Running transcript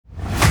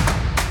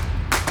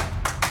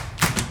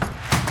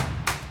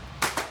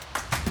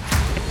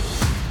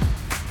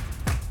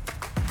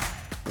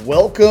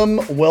Welcome.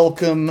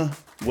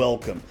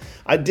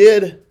 I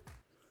did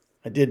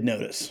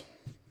notice.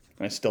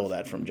 I stole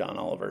that from John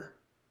Oliver.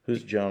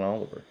 Who's John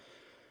Oliver?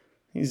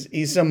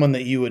 He's someone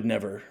that you would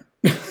never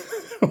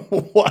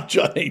watch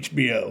on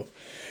HBO.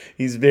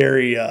 He's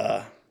very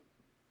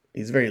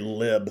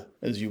lib,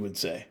 as you would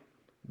say.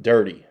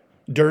 Dirty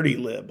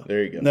lib.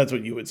 There you go. That's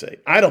what you would say.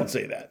 I don't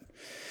say that.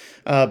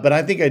 But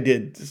I think I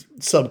did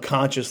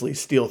subconsciously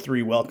steal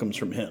 3 welcomes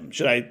from him.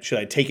 Should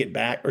I take it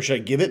back or should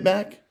I give it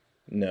back?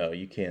 No,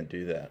 you can't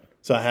do that.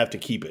 So I have to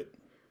keep it.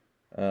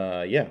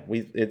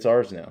 It's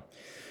ours now.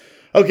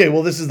 Okay,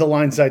 well, this is the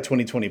LineSight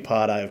 2020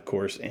 pod. I, of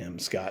course, am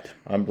Scott.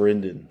 I'm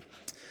Brendan.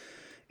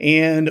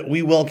 And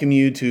we welcome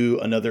you to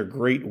another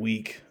great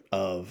week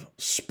of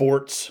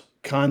sports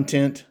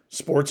content,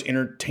 sports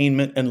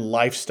entertainment, and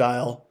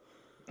lifestyle.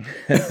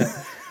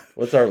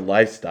 What's our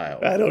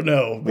lifestyle? I don't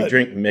know. We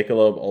drink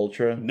Michelob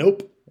Ultra?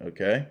 Nope.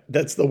 Okay.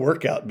 That's the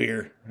workout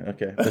beer.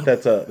 Okay. But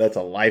that's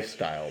a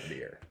lifestyle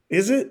beer.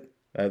 Is it?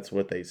 That's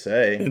what they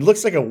say. It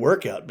looks like a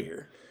workout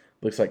beer.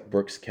 Looks like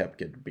Brooks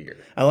Koepka beer.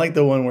 I like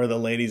the one where the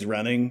lady's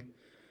running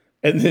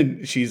and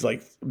then she's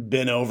like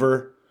bent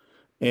over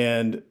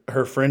and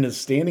her friend is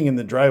standing in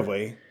the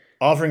driveway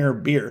offering her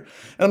beer.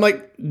 And I'm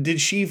like,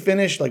 did she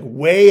finish like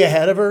way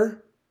ahead of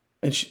her?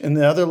 And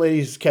the other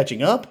lady's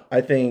catching up? I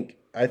think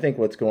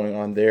what's going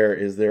on there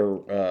is their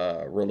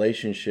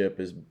relationship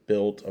is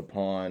built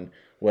upon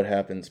what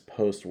happens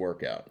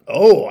post-workout.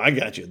 Oh, I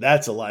got you.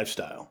 That's a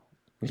lifestyle.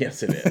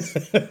 Yes, it is.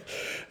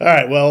 All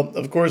right. Well,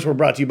 of course, we're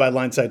brought to you by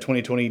LineSight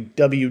 2020,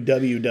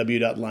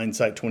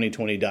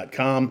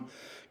 www.linesight2020.com.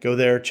 Go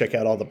there, check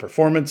out all the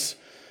performance.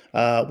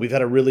 We've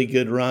had a really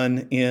good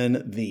run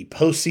in the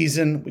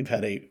postseason. We've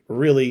had a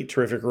really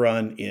terrific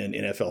run in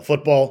NFL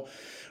football.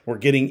 We're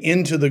getting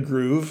into the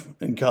groove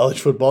in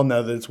college football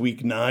now that it's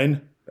week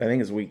 9. I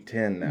think it's week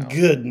 10 now.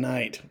 Good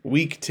night.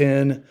 Week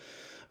 10.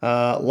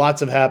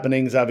 Lots of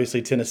happenings.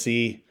 Obviously,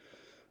 Tennessee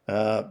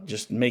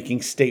just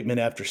making statement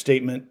after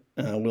statement.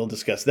 We'll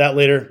discuss that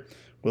later.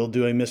 We'll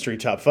do a mystery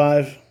top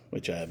 5,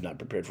 which I have not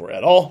prepared for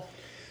at all.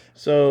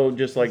 So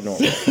just like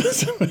normal.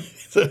 So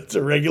it's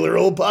a regular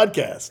old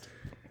podcast.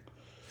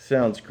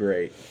 Sounds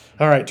great.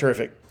 All right,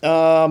 terrific.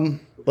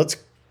 Let's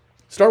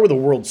start with the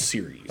World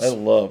Series. I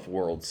love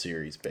World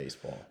Series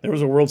baseball. There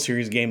was a World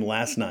Series game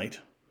last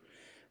night.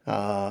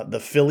 The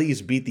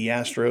Phillies beat the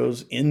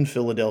Astros in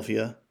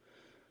Philadelphia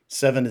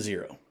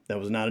 7-0. That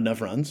was not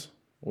enough runs.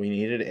 We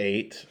needed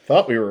 8.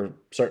 Thought we were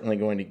certainly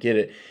going to get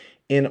it.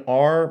 In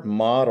our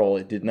model,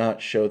 it did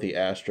not show the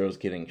Astros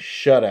getting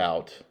shut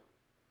out.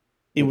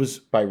 It was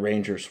by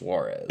Ranger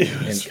Suarez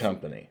and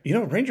company. You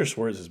know, Ranger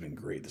Suarez has been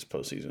great this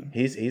postseason.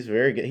 He's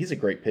very good. He's a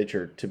great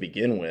pitcher to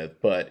begin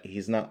with, but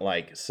he's not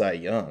like Cy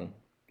Young.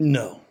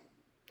 No.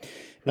 Who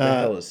the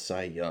hell is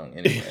Cy Young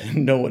anyway?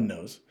 No one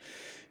knows.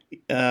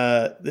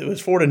 It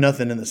was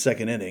 4-0 in the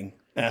second inning.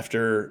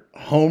 After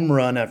home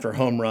run after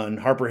home run,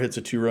 Harper hits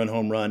a 2-run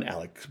home run.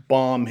 Alex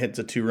Baum hits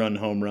a 2-run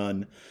home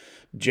run.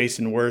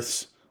 Jason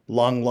Worth's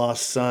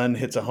long-lost son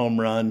hits a home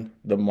run.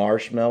 The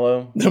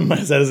Marshmallow?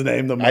 Is that his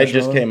name? The Marshmallow? I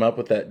just came up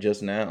with that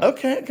just now.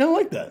 Okay, I kind of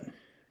like that.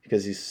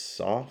 Because he's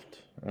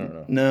soft? I don't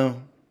know.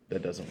 No.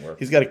 That doesn't work.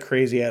 He's got a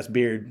crazy-ass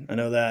beard. I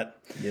know that.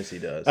 Yes, he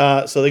does.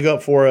 So they go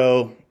up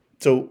 4-0.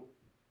 So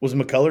was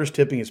McCullers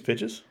tipping his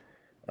pitches?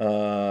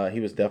 He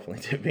was definitely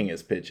tipping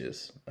his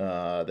pitches.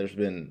 There's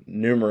been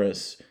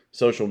numerous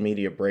social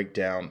media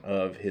breakdown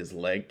of his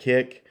leg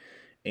kick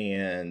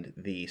and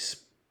the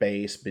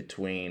space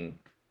between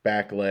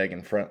back leg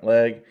and front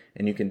leg,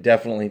 and you can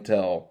definitely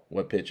tell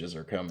what pitches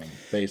are coming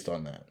based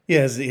on that.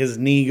 Yeah, his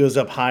knee goes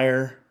up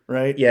higher,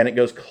 right? Yeah, and it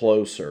goes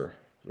closer,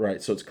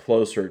 right? So it's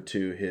closer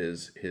to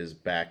his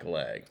back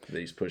leg that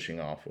he's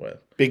pushing off with.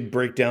 Big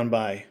breakdown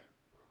by,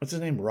 what's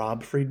his name,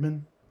 Rob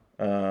Friedman?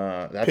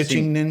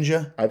 Pitching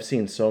ninja. I've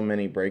seen so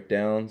many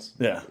breakdowns.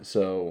 Yeah.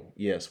 So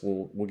yes,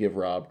 we'll give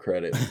Rob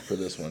credit for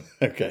this one.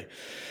 Okay.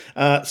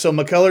 So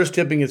McCullers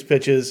tipping his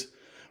pitches.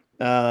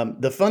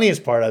 The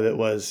funniest part of it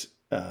was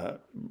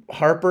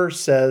Harper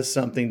says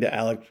something to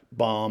Alex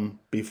Baum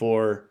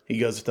before he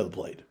goes to the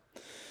plate.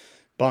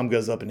 Baum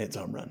goes up and hits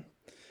home run.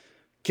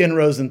 Ken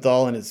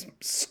Rosenthal in his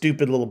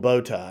stupid little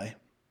bow tie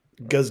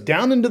goes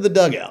down into the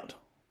dugout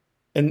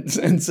and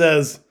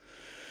says,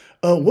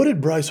 "What did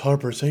Bryce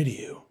Harper say to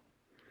you?"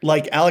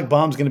 Like Alec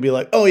Baum's going to be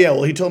like, "Oh yeah,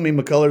 well he told me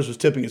McCullers was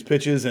tipping his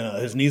pitches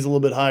and his knee's a little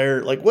bit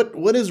higher." Like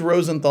what is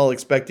Rosenthal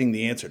expecting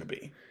the answer to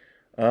be?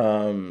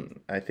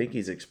 I think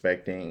he's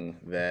expecting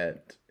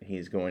that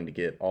he's going to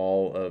get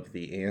all of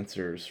the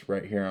answers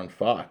right here on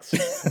Fox.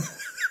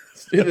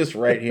 Let's do this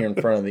right here in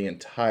front of the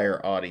entire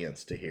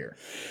audience to hear.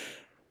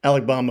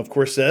 Alec Baum, of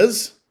course,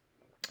 says,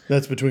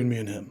 "That's between me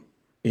and him."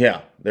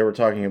 Yeah, they were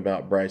talking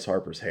about Bryce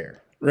Harper's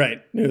hair.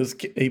 Right.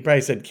 He probably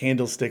said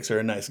candlesticks are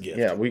a nice gift.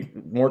 Yeah,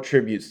 more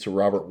tributes to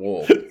Robert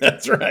Wool.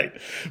 That's right.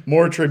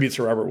 More tributes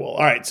to Robert Wool.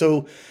 All right,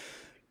 so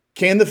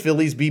can the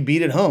Phillies be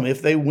beat at home?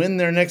 If they win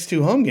their next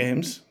 2 home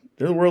games,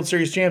 They're the World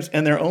Series champs,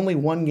 and they're only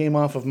one game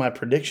off of my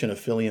prediction of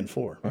Philly in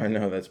 4. I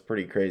know, that's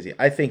pretty crazy.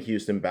 I think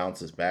Houston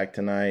bounces back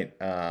tonight.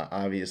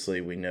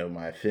 Obviously, we know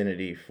my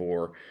affinity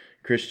for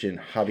Christian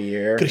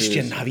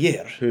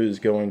Javier, who's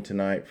going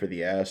tonight for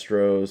the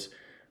Astros.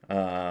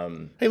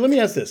 Hey, let me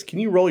ask this. Can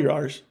you roll your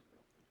R's?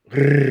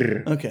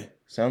 Okay.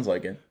 Sounds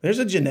like it. There's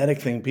a genetic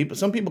thing.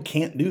 Some people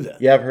can't do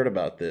that. Yeah, I've heard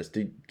about this.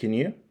 Can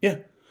you? Yeah.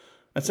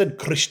 I said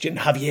Christian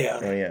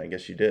Javier. Oh, yeah, I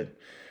guess you did.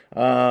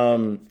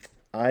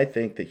 I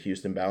think that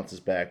Houston bounces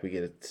back. We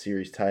get a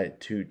series tied at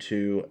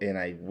 2-2. And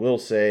I will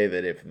say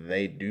that if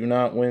they do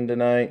not win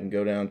tonight and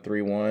go down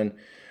 3-1,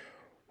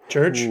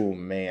 Church? Oh,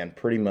 man,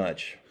 pretty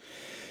much.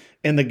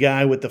 And the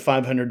guy with the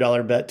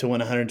 $500 bet to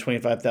win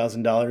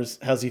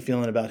 $125,000, how's he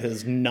feeling about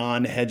his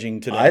non-hedging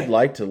today? I'd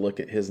like to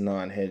look at his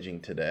non-hedging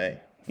today.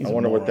 I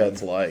wonder what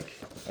that's like.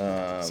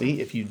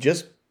 See, if you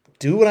just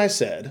do what I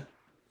said,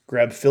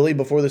 grab Philly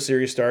before the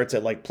series starts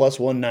at like plus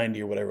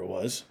 190 or whatever it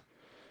was.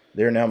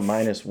 They're now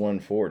minus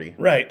 140.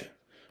 Right.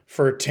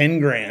 For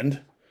 10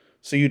 grand.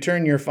 So you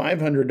turn your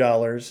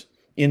 $500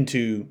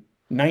 into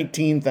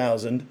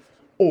 19,000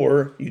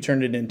 or you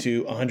turn it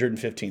into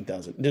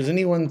 115,000. Does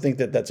anyone think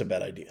that that's a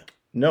bad idea?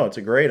 No, it's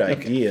a great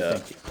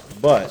idea.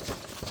 But,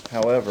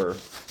 however,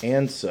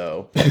 I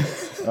still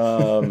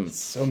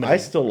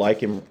like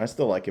him. I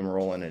still like him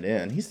rolling it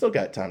in. He's still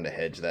got time to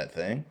hedge that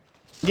thing.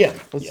 Yeah.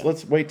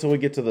 Let's wait till we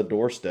get to the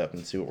doorstep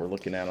and see what we're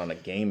looking at on a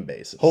game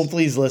basis.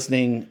 Hopefully he's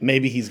listening.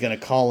 Maybe he's going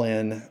to call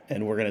in,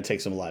 and we're going to take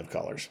some live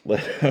callers.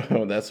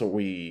 That's what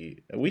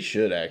we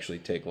should actually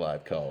take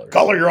live callers.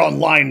 Caller, you're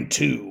on line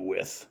 2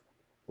 with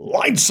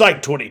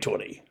LineSight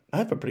 2020. I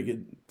have a pretty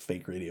good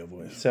fake radio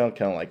voice. Sound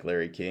kind of like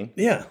Larry King.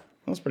 Yeah, that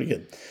was pretty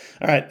good.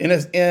 All right. And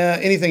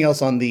anything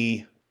else on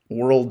the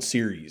World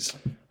Series?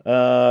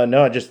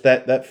 No, just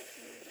that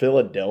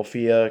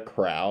Philadelphia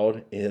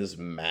crowd is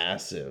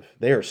massive.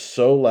 They are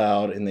so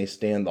loud and they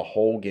stand the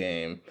whole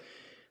game.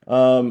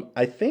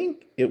 I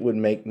think it would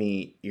make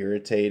me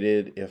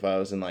irritated if I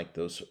was in like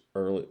those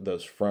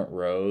front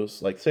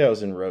rows. Like say I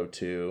was in row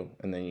 2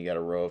 and then you got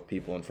a row of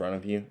people in front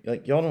of you.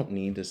 Like y'all don't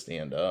need to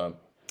stand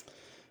up.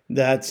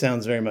 That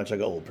sounds very much like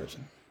an old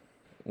person.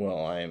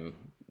 Well, I'm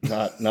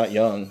not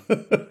young.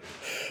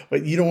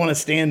 But you don't want to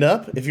stand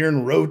up if you're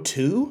in row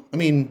 2? I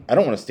mean, I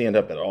don't want to stand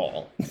up at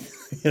all.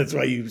 That's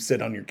why you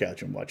sit on your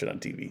couch and watch it on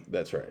TV.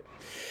 That's right.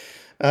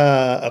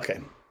 Okay.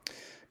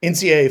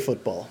 NCAA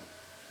football.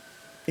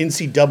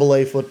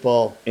 NCAA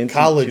football. NC2A.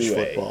 College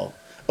football.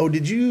 Oh,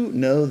 did you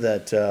know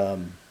that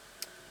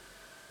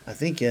I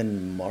think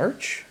in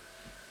March,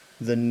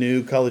 the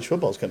new college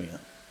football is coming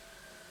out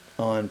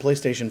on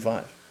PlayStation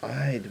 5?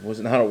 I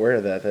was not aware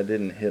of that. That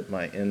didn't hit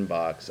my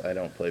inbox. I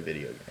don't play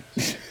video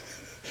games.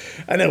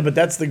 I know, but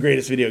that's the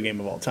greatest video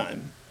game of all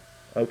time.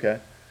 Okay.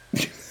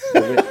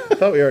 I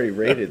thought we already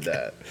rated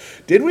that.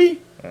 Did we?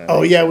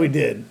 Oh, yeah, we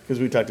did. Because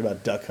we talked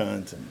about Duck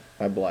Hunt. And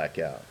I black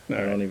out. I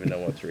don't even know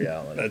what's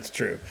reality. That's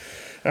true.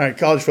 All right,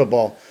 college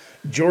football.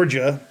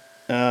 Georgia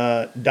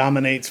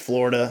dominates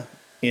Florida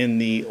in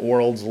the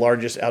world's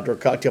largest outdoor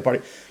cocktail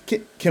party.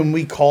 Can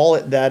we call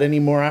it that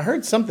anymore? I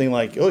heard something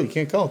like, oh, you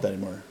can't call it that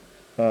anymore.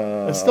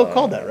 It's still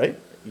called that, right?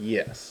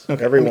 Yes.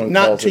 Okay. Everyone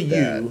not calls to it you.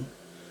 that.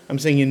 I'm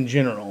saying in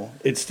general,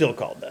 it's still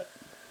called that.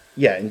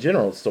 Yeah, in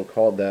general, it's still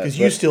called that. Because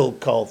you still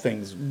call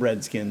things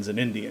Redskins and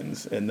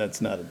Indians, and that's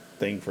not a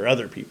thing for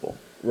other people.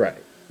 Right.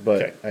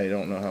 But Okay. I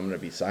don't know how I'm going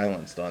to be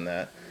silenced on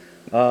that.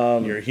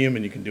 You're a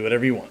human. You can do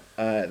whatever you want.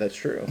 That's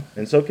true.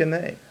 And so can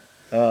they.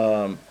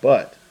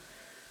 But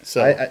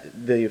So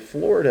the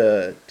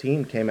Florida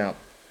team came out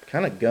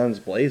kind of guns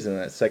blazing in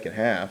that second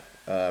half.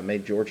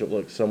 Made Georgia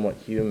look somewhat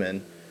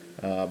human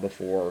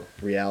before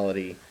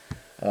reality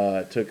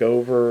took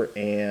over.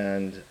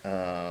 And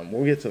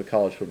we'll get to the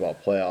college football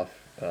playoff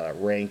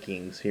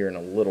rankings here in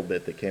a little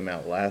bit that came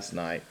out last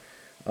night.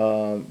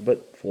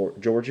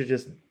 But Georgia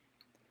just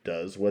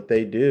does what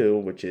they do,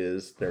 which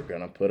is they're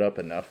going to put up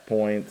enough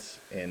points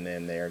and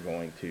then they're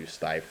going to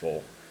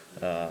stifle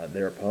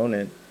their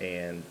opponent,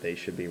 and they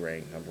should be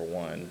ranked number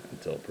 1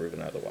 until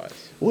proven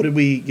otherwise. what did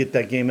we get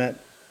that game at?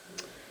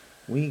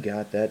 We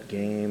got that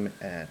game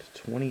at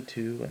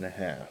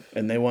 22.5.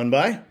 And they won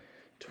by?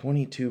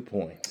 22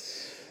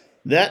 points.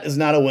 That is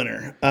not a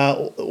winner.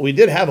 We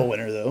did have a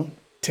winner, though.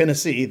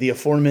 Tennessee, the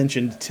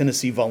aforementioned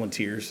Tennessee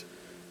Volunteers,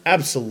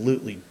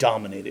 absolutely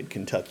dominated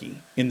Kentucky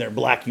in their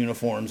black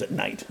uniforms at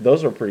night.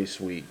 Those are pretty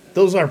sweet.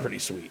 Those are pretty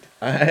sweet.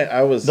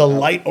 The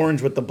light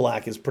orange with the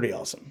black is pretty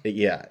awesome.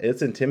 Yeah,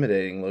 it's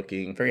intimidating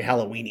looking. Very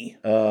Halloween-y.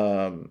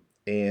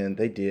 And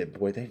they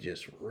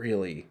just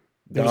really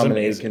It was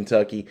dominated amazing.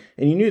 Kentucky.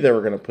 And you knew they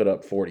were going to put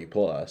up 40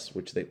 plus,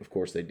 which of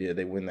course they did.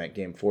 They win that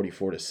game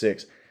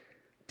 44-6.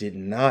 Did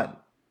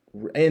not,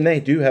 and they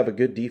do have a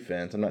good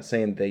defense. I'm not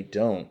saying they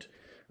don't,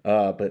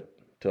 but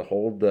to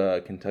hold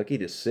Kentucky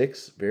to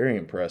 6, very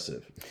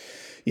impressive.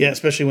 Yeah,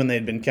 especially when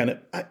they'd been kind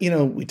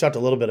of, we talked a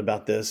little bit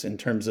about this in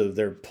terms of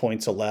their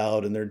points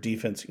allowed and their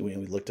defense. We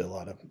looked at a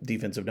lot of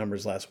defensive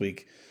numbers last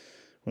week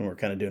when we were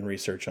kind of doing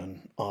research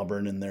on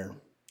Auburn and their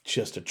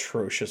just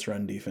atrocious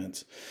run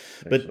defense.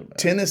 But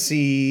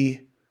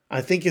Tennessee,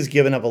 I think has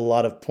given up a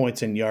lot of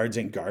points and yards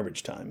in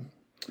garbage time.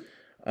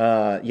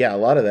 Yeah, a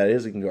lot of that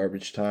is in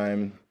garbage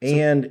time,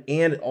 and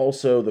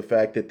also the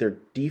fact that their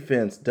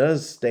defense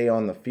does stay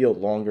on the field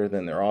longer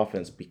than their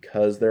offense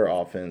because their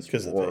offense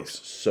works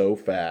so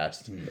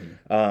fast.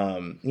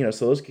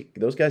 So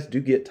those guys do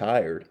get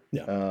tired.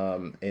 Yeah.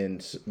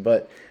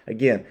 But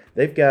again,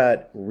 they've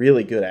got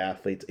really good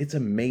athletes. It's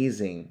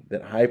amazing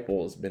that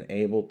Heupel has been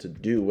able to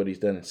do what he's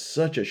done in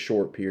such a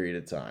short period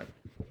of time.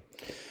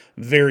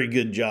 Very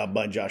good job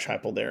by Josh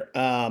Heupel there.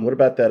 What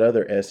about that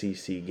other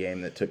SEC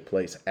game that took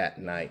place at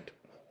night?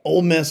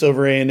 Ole Miss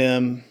over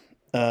A&M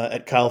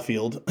at Kyle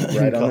Field.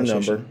 Right on the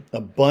number. A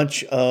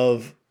bunch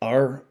of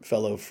our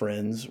fellow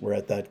friends were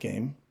at that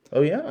game.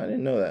 Oh, yeah? I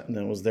didn't know that. And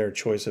that was their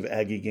choice of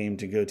Aggie game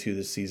to go to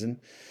this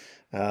season.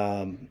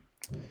 Lane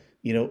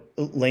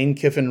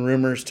Kiffin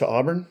rumors to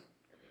Auburn?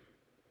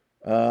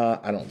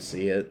 I don't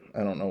see it.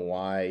 I don't know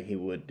why he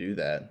would do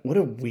that. What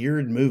a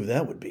weird move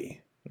that would be.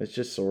 It's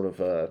just sort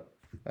of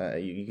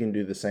you can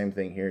do the same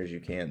thing here as you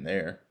can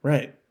there.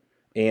 Right.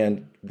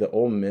 And the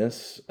Ole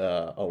Miss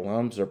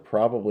alums are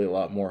probably a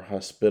lot more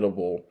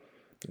hospitable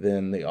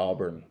than the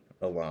Auburn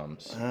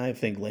alums. I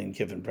think Lane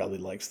Kiffin probably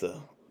likes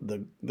the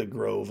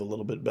Grove a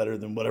little bit better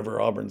than whatever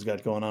Auburn's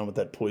got going on with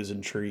that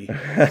poison tree.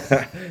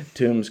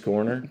 Tombs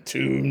Corner.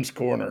 Tombs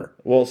Corner.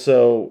 Well,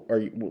 so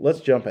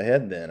let's jump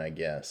ahead then, I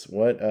guess.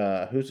 What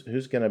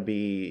who's going to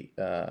be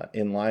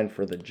in line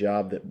for the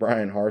job that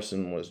Brian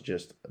Harsin was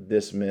just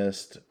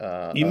dismissed?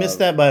 You missed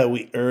that by a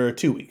week or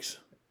 2 weeks.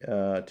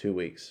 2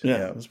 weeks.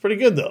 Yeah, it was pretty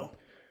good though.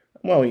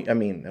 Well, I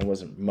mean, it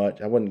wasn't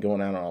much. I wasn't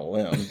going out on a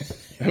limb.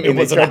 I mean, it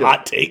wasn't a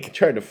hot take.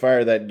 Tried to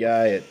fire that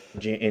guy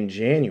in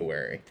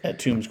January at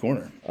Tombs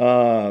Corner.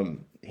 So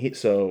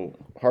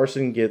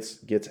Harsin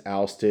gets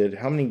ousted.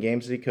 How many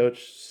games did he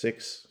coach?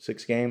 Six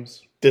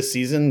games this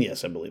season?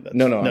 Yes, I believe that.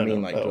 No, I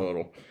mean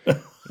total.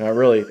 No,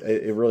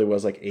 it really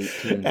was like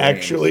 18 games.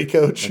 Actually,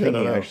 coach. I think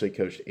he actually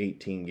coached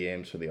 18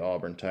 games for the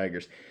Auburn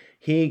Tigers.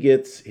 He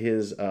gets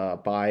his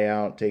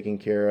buyout taken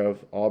care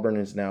of. Auburn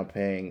is now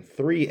paying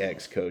 3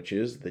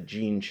 ex-coaches, the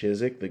Gene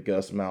Chizik, the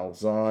Gus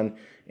Malzahn,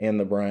 and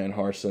the Brian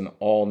Harsin,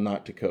 all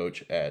not to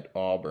coach at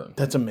Auburn.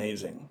 That's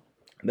amazing.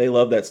 They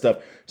love that stuff.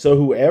 So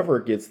whoever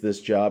gets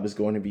this job is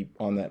going to be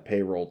on that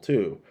payroll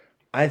too.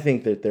 I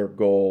think that their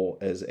goal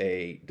as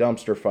a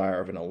dumpster fire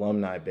of an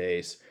alumni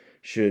base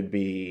should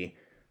be,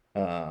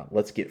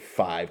 let's get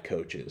 5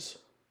 coaches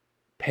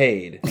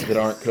paid that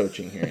aren't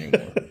coaching here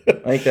anymore.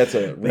 I think that's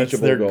a reachable that's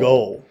their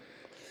goal.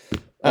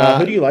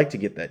 Who do you like to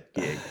get that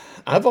gig?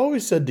 I've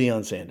always said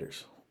Deion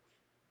Sanders.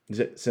 Is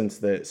it since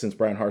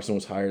Brian Harsin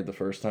was hired the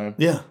first time?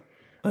 Yeah.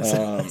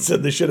 I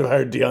said they should have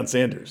hired Deion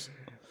Sanders.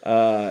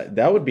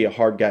 That would be a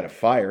hard guy to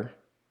fire.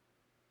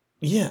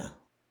 Yeah.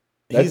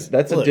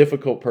 That's a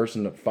difficult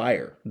person to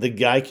fire. The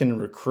guy can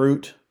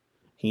recruit.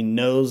 He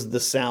knows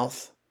the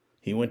South.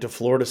 He went to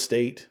Florida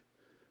State.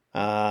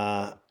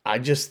 I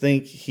just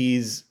think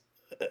he's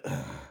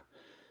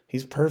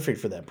perfect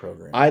for that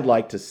program. I'd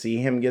like to see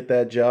him get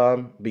that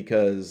job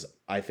because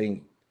I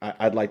think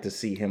I'd like to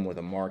see him with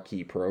a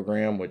marquee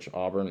program, which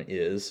Auburn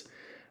is.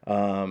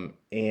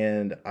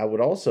 And I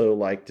would also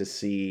like to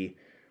see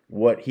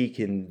what he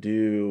can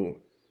do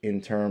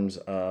in terms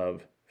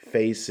of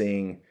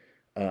facing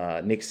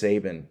Nick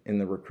Saban in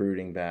the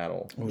recruiting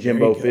battle,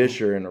 Jimbo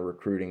Fisher in a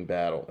recruiting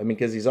battle. I mean,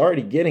 because he's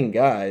already getting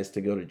guys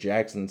to go to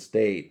Jackson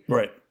State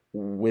right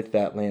with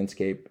that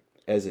landscape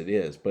as it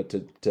is. But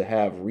to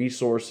have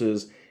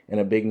resources and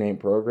a big name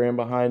program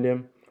behind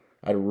him,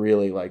 I'd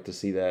really like to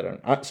see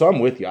that. So I'm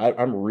with you.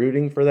 I'm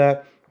rooting for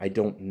that. I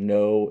don't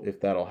know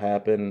if that'll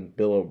happen.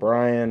 Bill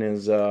O'Brien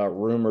is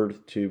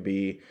rumored to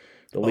be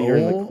the leader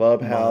in the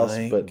clubhouse.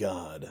 But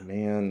God,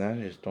 man, I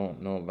just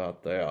don't know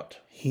about that.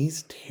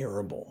 He's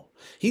terrible.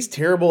 He's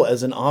terrible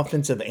as an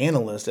offensive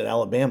analyst at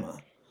Alabama.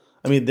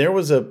 I mean, there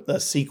was a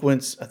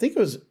sequence, I think it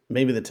was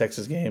maybe the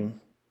Texas game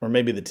or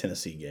maybe the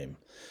Tennessee game,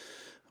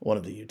 one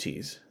of the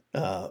UTs,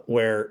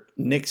 where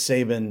Nick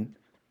Saban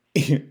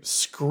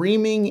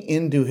screaming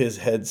into his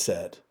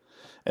headset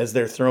as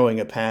they're throwing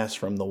a pass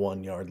from the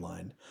 1 yard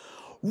line.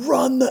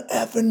 Run the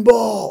effing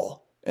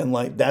ball. And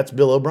that's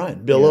Bill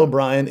O'Brien. Bill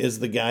O'Brien is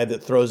the guy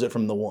that throws it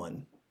from the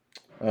 1.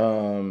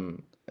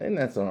 And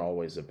that's not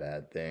always a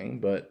bad thing,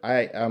 but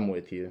I'm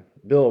with you.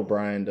 Bill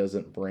O'Brien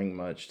doesn't bring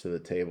much to the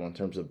table in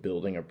terms of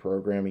building a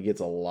program. He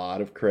gets a lot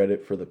of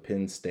credit for the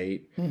Penn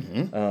State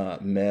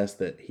mess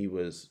that he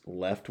was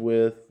left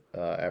with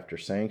after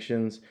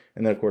sanctions.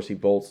 And then, of course, he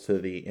bolts to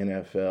the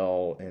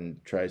NFL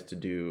and tries to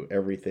do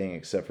everything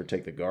except for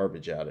take the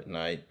garbage out at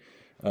night.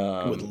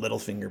 With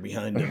Littlefinger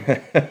behind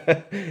him.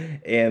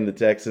 And the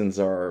Texans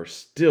are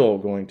still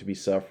going to be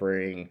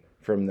suffering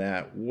from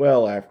that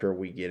well after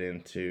we get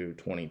into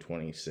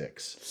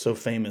 2026. So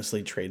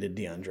famously traded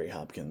DeAndre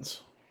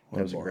Hopkins.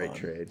 That was a great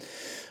trade.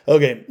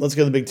 Okay, let's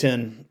go to the Big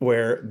Ten,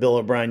 where Bill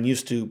O'Brien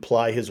used to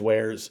ply his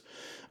wares.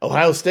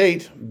 Ohio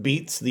State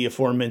beats the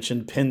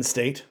aforementioned Penn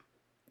State.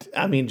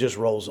 I mean, just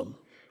rolls them.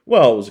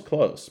 Well, it was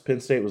close.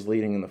 Penn State was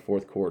leading in the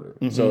fourth quarter.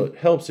 So it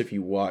helps if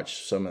you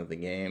watch some of the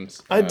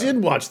games. I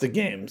did watch the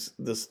games,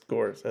 the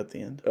scores at the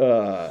end.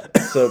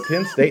 So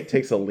Penn State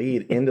takes a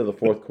lead into the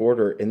fourth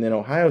quarter, and then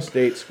Ohio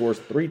State scores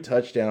 3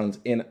 touchdowns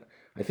in,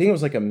 I think it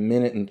was like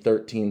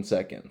 1:13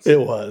 seconds. It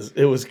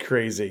was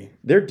crazy.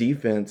 Their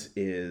defense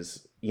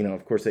is,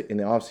 of course, in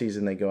the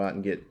offseason, they go out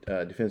and get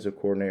defensive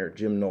coordinator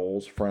Jim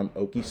Knowles from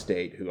Okie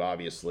State, who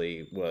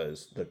obviously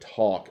was the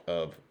talk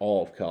of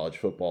all of college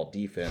football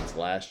defense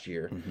last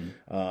year.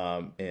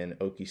 And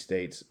Okie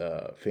State's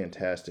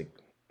fantastic.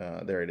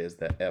 There it is,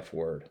 that F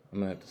word. I'm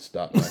going to have to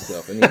stop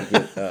myself. I need to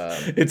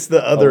get it's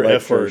the other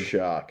F word.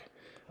 Shock.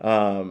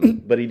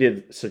 But he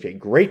did such a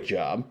great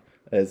job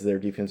as their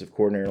defensive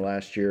coordinator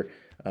last year.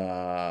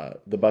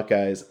 The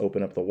Buckeyes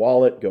open up the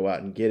wallet, go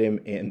out and get him,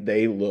 and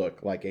they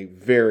look like a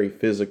very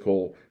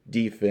physical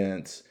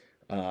defense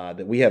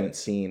that we haven't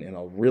seen in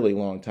a really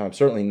long time.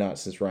 Certainly not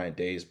since Ryan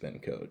Day's been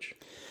coach.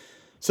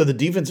 So the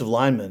defensive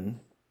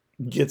lineman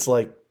gets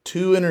like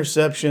 2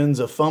 interceptions,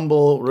 a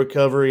fumble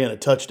recovery, and a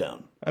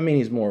touchdown. I mean,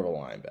 he's more of a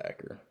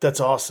linebacker. That's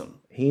awesome.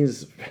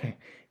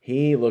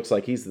 He looks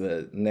like he's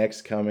the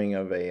next coming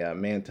of a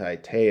Manti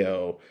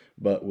Te'o,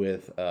 but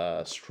with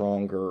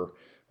stronger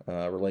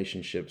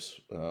relationships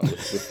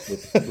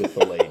with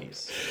the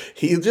ladies.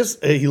 He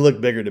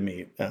looked bigger to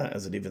me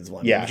as a defensive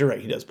lineman. Yeah, but you're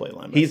right. He does play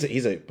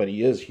linebacker. But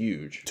he is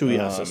huge.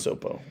 Tuiasa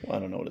Sopo. I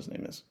don't know what his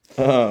name is.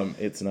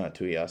 It's not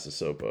Tuiasa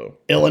Sopo.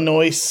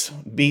 Illinois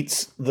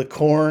beats the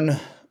Corn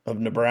of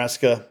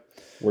Nebraska.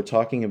 We're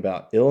talking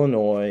about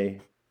Illinois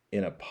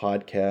in a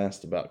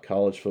podcast about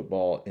college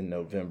football in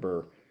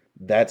November.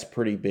 That's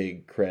pretty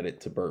big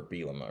credit to Burt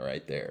Bielema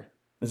right there.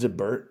 Is it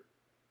Burt?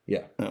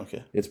 Yeah. Oh,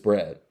 okay. It's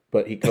Brett.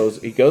 But he goes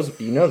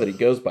that he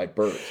goes by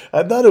Burt.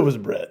 I thought it was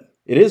Brett.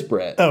 It is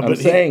Brett. Oh, but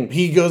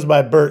he goes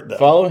by Burt though.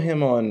 Follow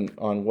him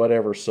on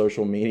whatever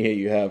social media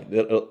you have.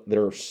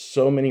 There are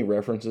so many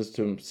references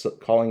to him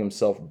calling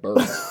himself Burt.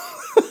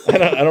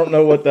 I don't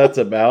know what that's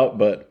about,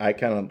 but I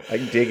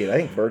dig it. I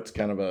think Bert's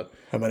kind of a...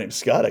 Hi, my name's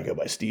Scott. I go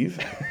by Steve.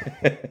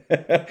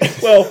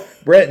 Well,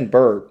 Brett and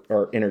Bert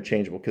are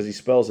interchangeable because he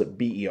spells it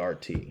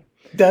B-E-R-T.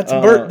 That's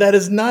Bert. That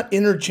is not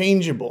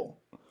interchangeable.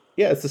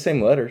 Yeah, it's the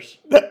same letters.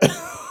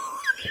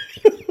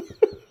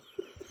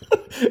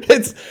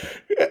 It's...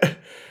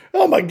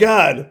 Oh, my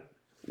God.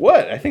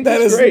 What? I think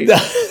that's great.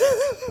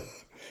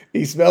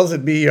 He spells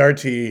it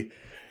B-E-R-T.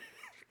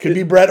 Could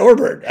be Brett or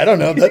Bert. I don't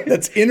know.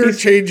 That's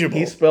interchangeable.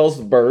 He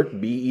spells Bert,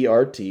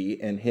 B-E-R-T,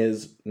 and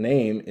his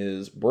name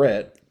is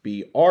Brett,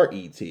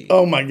 B-R-E-T.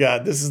 Oh, my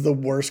God. This is the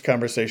worst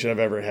conversation I've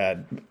ever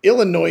had.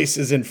 Illinois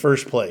is in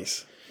first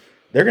place.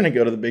 They're going to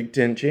go to the Big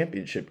Ten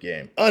championship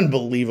game.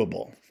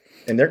 Unbelievable.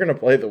 And they're going to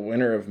play the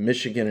winner of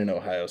Michigan and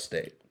Ohio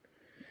State.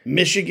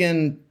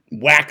 Michigan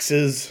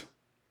waxes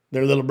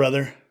their little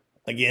brother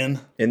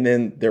again. And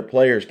then their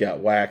players got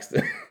waxed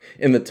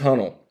in the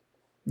tunnel.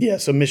 Yeah,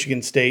 so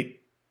Michigan State...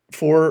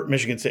 For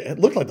Michigan State, it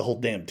looked like the whole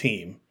damn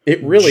team.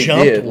 It really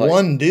jumped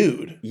one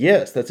dude.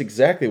 Yes, that's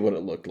exactly what it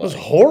looked like. It was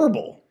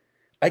horrible.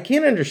 I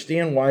can't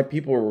understand why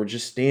people were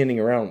just standing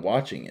around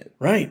watching it.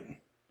 Right.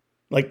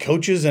 Like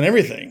coaches and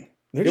everything.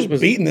 They're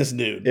just beating this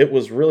dude. It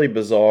was really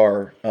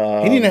bizarre. He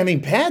didn't have any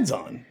pads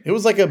on. It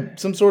was like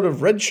some sort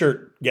of red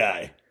shirt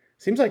guy.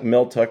 Seems like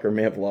Mel Tucker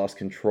may have lost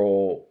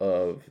control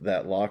of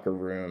that locker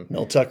room.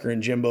 Mel Tucker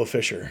and Jimbo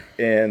Fisher.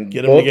 And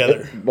get them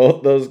together.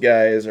 Both those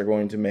guys are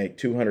going to make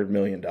 $200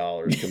 million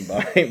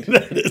combined.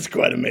 That is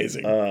quite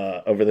amazing.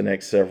 Over the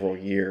next several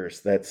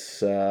years. That's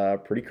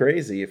pretty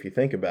crazy if you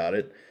think about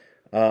it.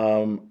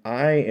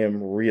 I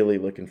am really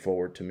looking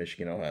forward to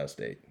Michigan, Ohio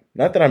State.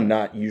 Not that I'm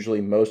not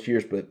usually most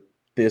years, but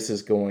this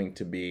is going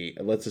to be,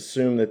 let's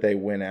assume that they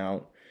win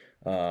out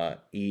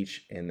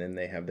each and then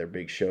they have their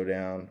big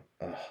showdown.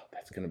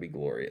 That's going to be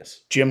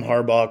glorious. Jim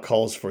Harbaugh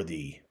calls for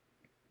the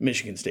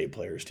Michigan State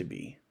players to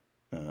be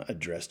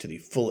addressed to the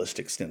fullest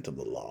extent of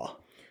the law.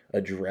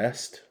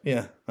 Addressed?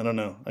 Yeah, I don't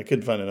know. I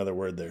couldn't find another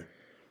word there.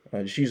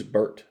 Just use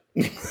Bert.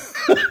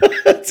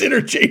 It's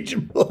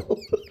interchangeable.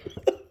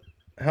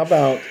 How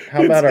about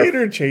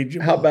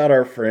interchangeable. How about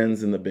our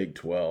friends in the Big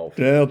 12?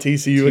 Well,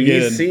 TCU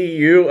again.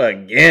 TCU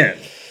again.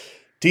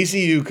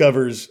 TCU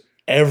covers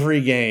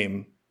every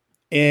game,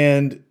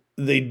 and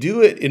they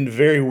do it in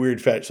very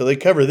weird fashion. So they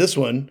cover this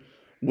one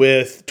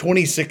with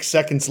 26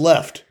 seconds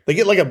left. They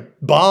get like a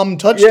bomb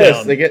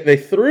touchdown. Yes, they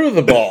threw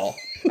the ball.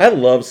 I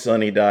love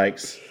Sonny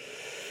Dykes.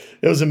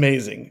 It was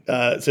amazing.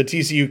 So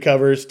TCU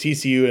covers.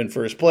 TCU in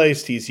first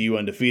place. TCU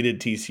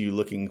undefeated. TCU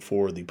looking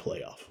for the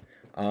playoff.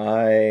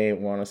 I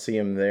want to see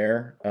him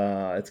there.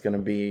 It's going to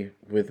be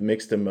with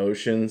mixed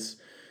emotions.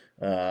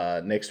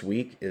 Next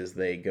week as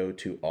they go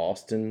to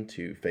Austin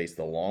to face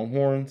the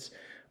Longhorns.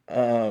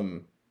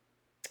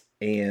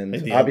 And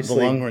obviously,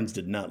 the Longhorns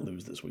did not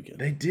lose this weekend.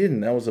 They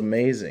didn't. That was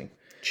amazing.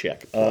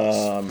 Check.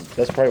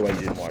 That's probably why you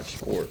didn't watch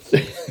sports.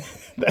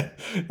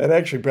 that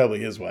actually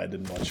probably is why I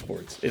didn't watch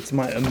sports. It's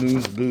my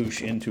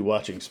amuse-bouche into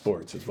watching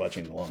sports is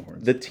watching the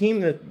Longhorns. The team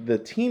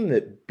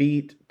that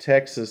beat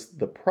Texas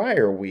the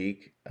prior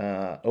week,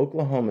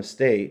 Oklahoma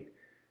State,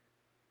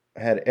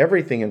 had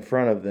everything in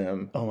front of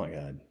them Oh my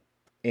God.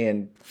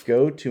 and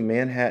go to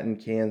Manhattan,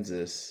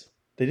 Kansas.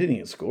 They didn't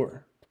even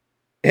score.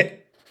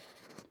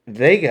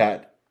 They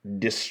got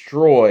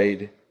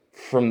destroyed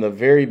from the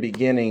very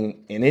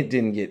beginning, and it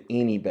didn't get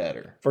any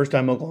better. First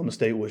time Oklahoma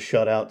State was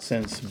shut out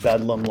since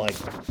Bedlam, like,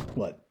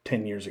 what,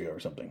 10 years ago or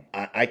something.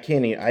 I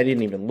can't. I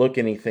didn't even look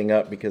anything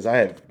up because I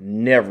have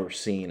never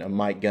seen a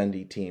Mike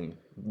Gundy team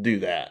do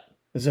that.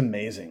 It's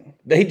amazing.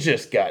 They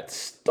just got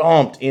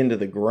stomped into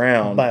the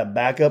ground By a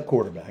backup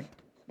quarterback,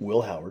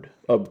 Will Howard.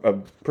 A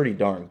pretty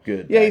darn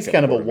good. Yeah, he's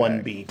kind of a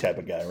quarterback. 1B type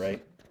of guy,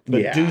 right?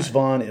 But Yeah. Deuce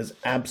Vaughn is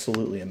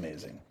absolutely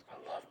amazing. I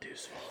love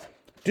Deuce Vaughn.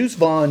 Deuce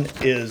Vaughn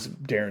is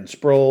Darren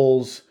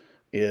Sproles,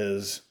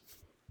 is,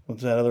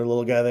 what's that other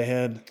little guy they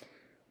had?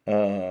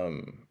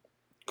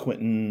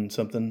 Quentin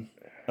something.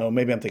 Oh,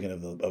 maybe I'm thinking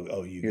of the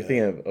OU You're guy.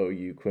 thinking of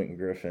OU, Quentin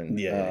Griffin.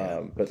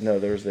 Yeah. But no,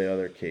 there's the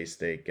other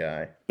K-State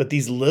guy. But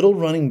these little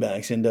running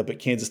backs end up at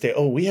Kansas State.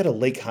 Oh, we had a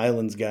Lake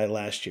Highlands guy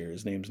last year.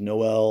 His name's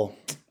Noel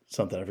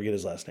something. I forget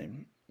his last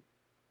name.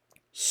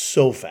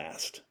 So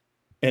fast.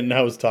 And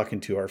I was talking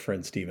to our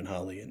friend Stephen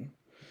Holly. And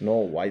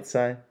Noel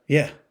Whiteside?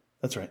 yeah,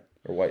 that's right.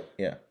 Or White,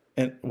 yeah.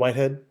 And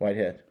Whitehead.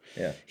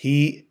 Yeah.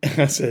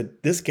 I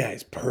said, this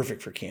guy's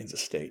perfect for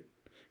Kansas State.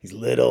 He's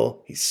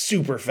little. He's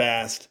super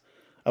fast.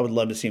 I would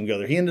love to see him go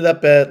there. He ended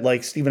up at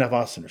like Stephen F.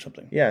 Austin or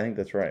something. Yeah, I think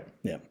that's right.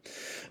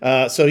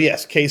 Yeah. So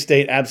yes,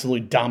 K-State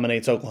absolutely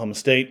dominates Oklahoma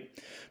State.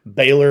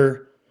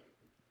 Baylor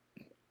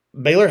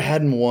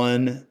hadn't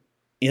won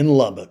in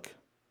Lubbock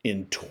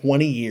in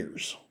 20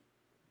 years.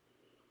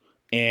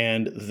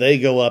 And they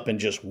go up and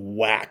just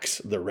wax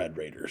the Red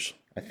Raiders.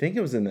 I think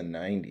it was in the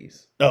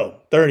 90s. Oh,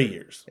 30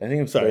 years. I think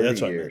it was Sorry, 30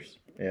 that's what I meant. years.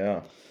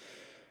 Yeah.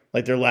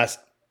 Like their last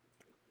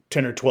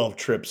 10 or 12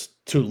 trips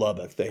to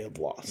Lubbock, they have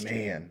lost.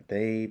 Man,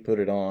 they put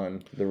it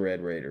on the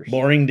Red Raiders.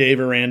 Boring Dave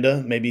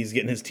Aranda. Maybe he's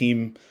getting his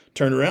team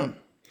turned around.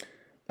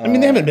 I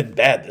mean, they haven't been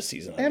bad this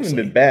season. They haven't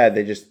obviously. been bad.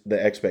 They just,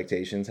 the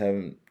expectations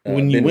haven't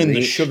When you been win the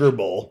reached. Sugar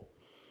Bowl,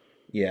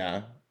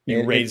 Yeah. you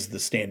And raise the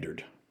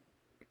standard.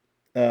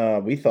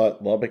 we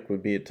thought Lubbock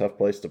would be a tough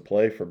place to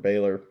play for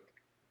Baylor.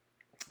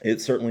 It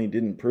certainly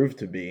didn't prove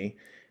to be.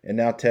 And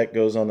now Tech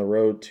goes on the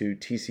road to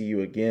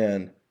TCU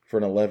again for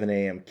an 11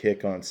 a.m.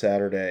 kick on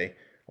Saturday.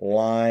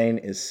 Line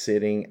is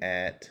sitting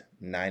at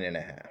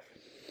 9.5.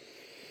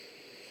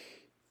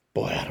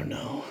 Boy, I don't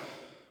know.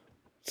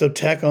 So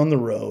Tech on the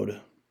road.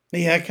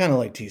 Yeah, I kind of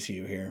like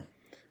TCU here.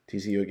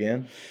 TCU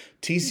again?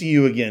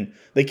 TCU again.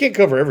 They can't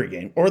cover every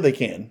game, or they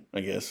can,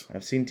 I guess.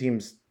 I've seen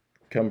teams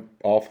come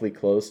awfully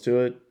close to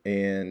it.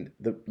 And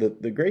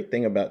the great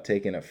thing about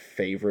taking a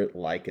favorite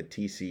like a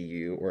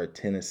TCU or a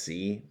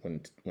Tennessee,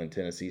 when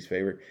Tennessee's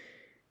favorite,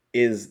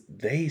 is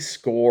they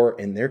score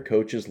and their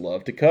coaches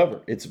love to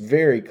cover. It's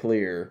very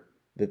clear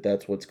that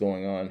that's what's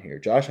going on here.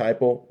 Josh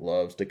Heupel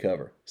loves to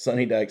cover.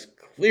 Sonny Dykes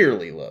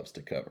clearly loves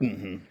to cover.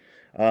 Mm-hmm.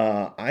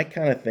 I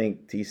kind of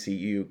think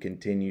TCU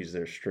continues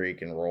their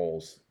streak and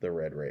rolls the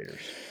Red Raiders.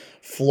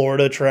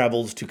 Florida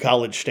travels to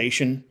College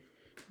Station.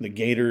 The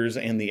Gators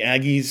and the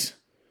Aggies.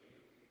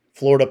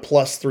 Florida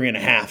plus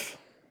 3.5.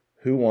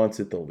 Who wants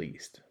it the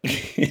least?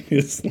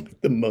 It's like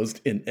the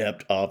most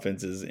inept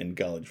offenses in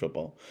college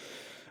football.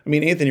 I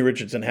mean, Anthony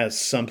Richardson has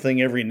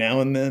something every now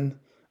and then,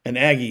 and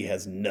Aggie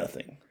has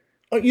nothing.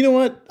 Oh, you know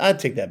what? I'd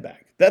take that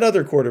back. That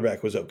other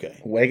quarterback was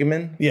okay.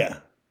 Wegeman? Yeah.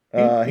 He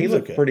was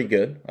looked okay. pretty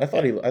good. I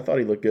thought he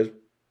looked good,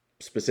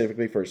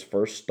 specifically for his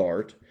first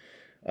start.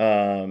 He's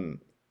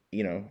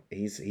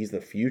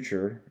the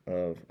future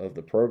of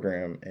the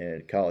program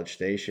at College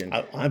Station.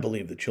 I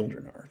believe the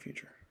children are our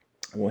future.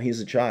 Well, he's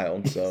a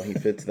child, so he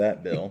fits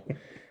that bill.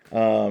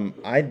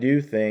 I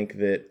do think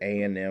that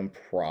A&M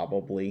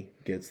probably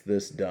gets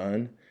this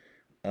done.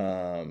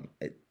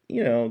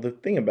 The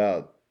thing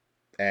about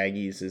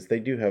Aggies is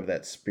they do have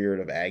that spirit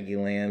of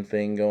Aggieland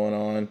thing going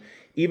on.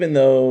 Even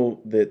though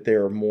that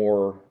there are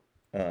more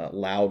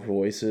loud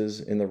voices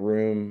in the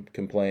room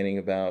complaining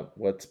about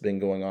what's been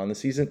going on this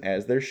season,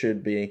 as there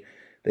should be,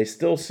 they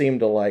still seem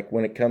to, like,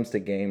 when it comes to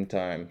game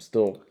time,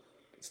 still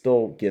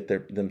get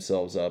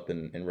themselves up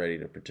and ready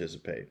to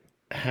participate.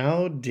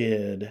 How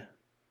did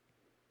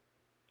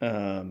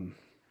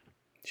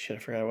shit, I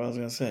forgot what I was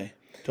gonna say.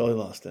 Totally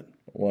lost it.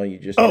 Well, you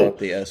just dropped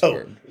the S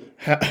word.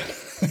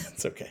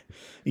 It's okay.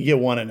 You get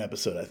one an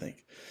episode, I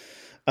think.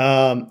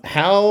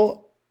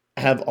 How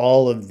have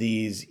all of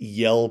these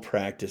yell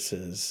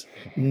practices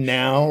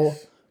now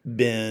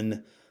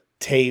been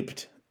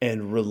taped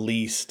and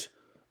released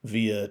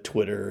via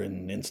Twitter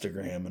and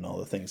Instagram and all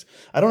the things?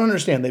 I don't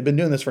understand. They've been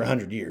doing this for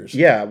 100 years.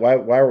 Yeah, why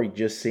are we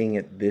just seeing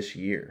it this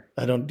year?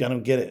 I don't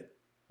get it.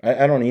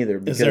 I don't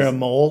either. Is there a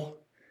mole?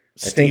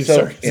 I think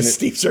so.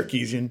 Steve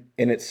Sarkisian.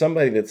 And it's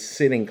somebody that's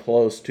sitting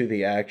close to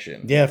the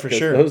action. Yeah, for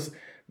sure.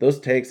 Those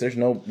takes, there's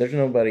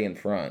nobody in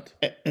front.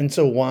 And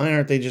so why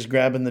aren't they just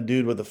grabbing the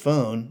dude with a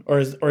phone? Or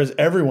is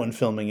everyone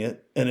filming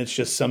it and it's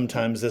just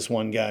sometimes this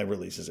one guy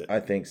releases it? I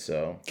think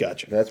so.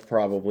 Gotcha. That's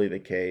probably the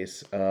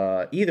case.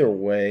 Either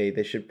way,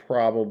 they should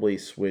probably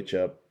switch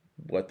up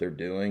what they're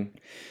doing.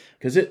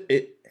 Because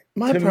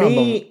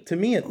to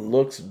me it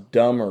looks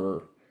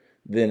dumber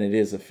than it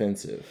is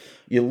offensive.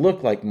 You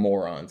look like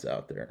morons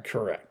out there.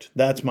 Correct.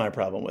 That's my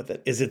problem with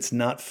it. Is it's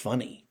not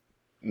funny.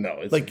 No,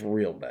 it's Like,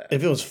 real bad.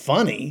 if it was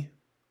funny,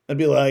 I'd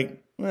be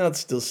like, well, it's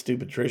still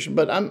stupid tradition,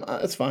 but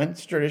it's fine.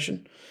 It's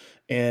tradition,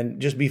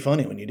 and just be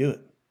funny when you do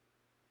it,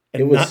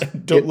 It and was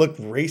don't look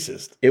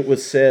racist. It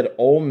was said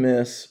Ole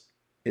Miss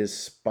is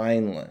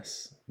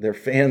spineless. Their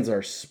fans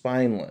are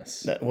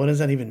spineless. What does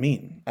that even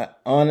mean? I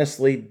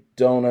honestly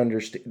don't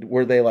understand.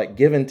 Were they like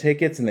given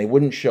tickets and they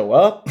wouldn't show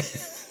up?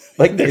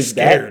 Like They're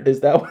scared.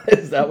 Is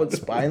that what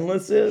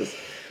spineless is?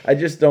 I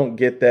just don't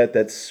get that.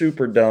 That's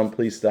super dumb.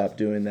 Please stop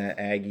doing that,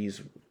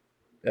 Aggies.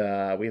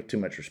 We have too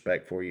much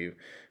respect for you,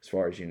 as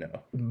far as you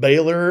know.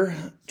 Baylor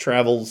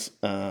travels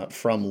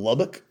from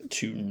Lubbock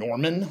to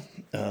Norman.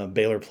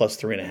 Baylor plus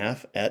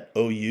 3.5 at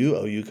OU.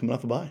 OU coming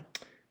off a bye.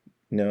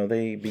 No,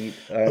 they beat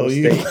Iowa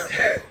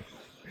State.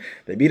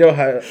 They beat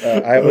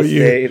Iowa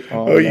State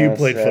on OU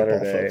played Saturday.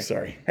 football, folks.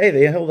 Sorry. Hey,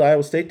 they held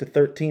Iowa State to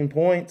 13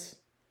 points.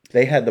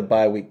 They had the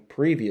bye week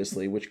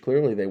previously, which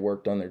clearly they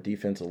worked on their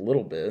defense a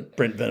little bit.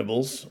 Brent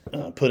Venables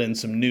put in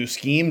some new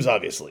schemes,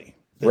 obviously.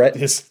 Brett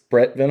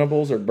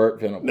Venables or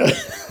Burt Venables?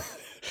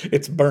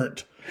 It's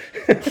Burnt.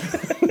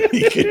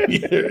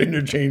 You're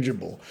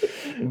interchangeable.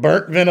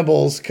 Burnt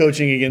Venables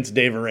coaching against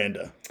Dave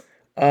Aranda.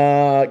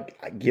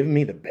 Give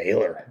me the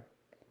Baylor.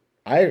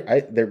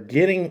 They're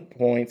getting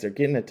points. They're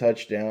getting a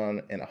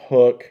touchdown and a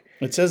hook.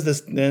 It says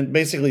this, and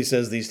basically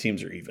says these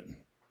teams are even.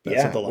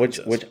 That's what the line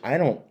says. Which I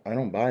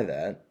don't buy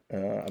that.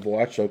 I've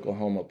watched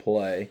Oklahoma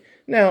play.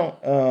 Now,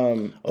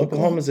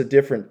 Oklahoma's a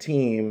different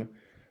team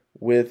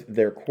with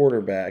their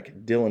quarterback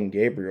Dylan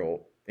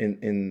Gabriel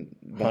in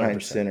behind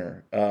 100%.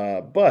 Center.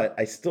 But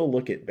I still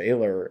look at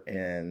Baylor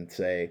and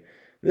say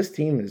this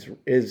team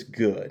is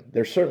good.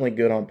 They're certainly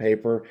good on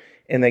paper,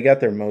 and they got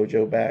their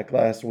mojo back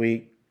last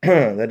week.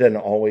 That doesn't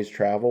always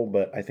travel,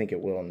 but I think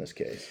it will in this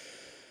case.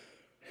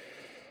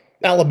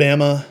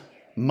 Alabama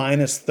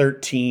minus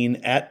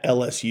 13 at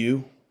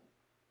LSU.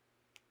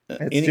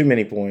 That's too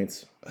many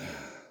points.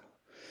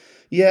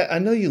 Yeah, I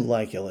know you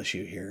like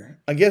LSU here.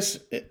 I guess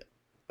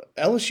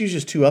LSU's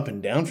just too up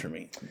and down for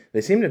me. They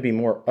seem to be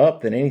more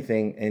up than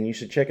anything, and you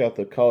should check out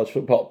the college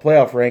football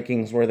playoff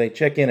rankings where they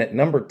check in at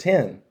number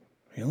 10.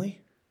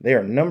 Really? They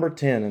are number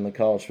 10 in the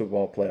college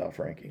football playoff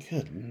ranking.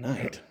 Good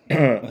night.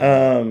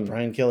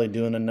 Brian Kelly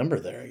doing a number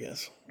there, I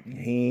guess.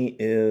 He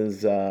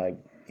is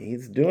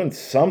he's doing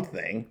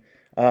something.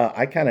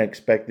 I kind of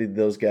expected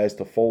those guys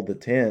to fold the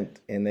tent,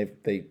 and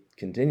they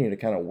continue to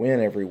kind of win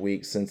every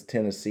week since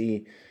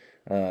Tennessee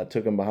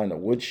took them behind the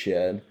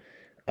woodshed.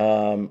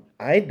 Tennessee's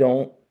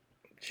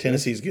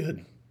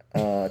good.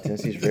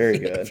 Tennessee's very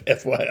good.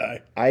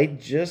 FYI. I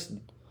just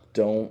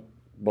don't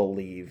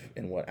believe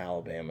in what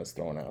Alabama's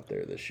throwing out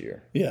there this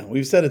year. Yeah,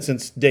 we've said it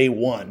since day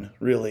one,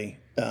 really.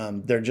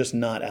 They're just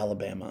not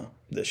Alabama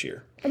this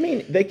year. I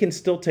mean, they can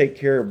still take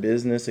care of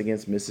business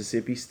against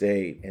Mississippi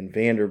State and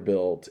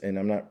Vanderbilt, and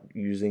I'm not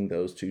using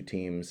those two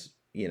teams,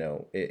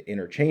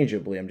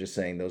 interchangeably. I'm just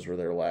saying those were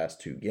their last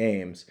two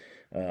games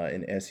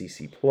in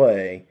SEC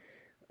play,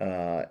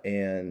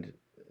 and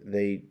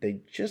they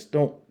just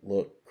don't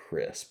look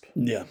crisp.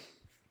 Yeah.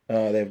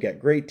 They've got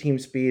great team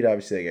speed.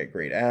 Obviously, they got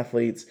great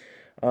athletes,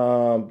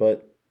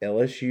 but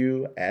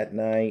LSU at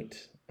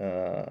night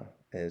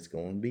is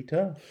going to be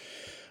tough.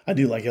 I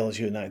do like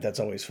LSU at night. That's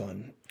always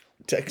fun.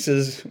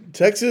 Texas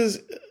minus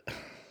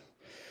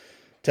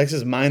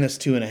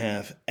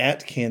 2.5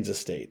 at Kansas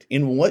State.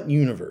 In what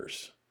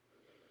universe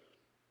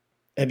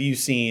have you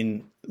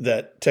seen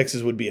that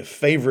Texas would be a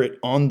favorite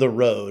on the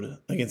road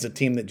against a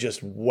team that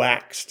just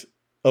waxed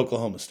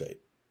Oklahoma State?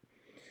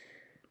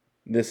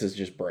 This is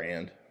just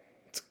brand.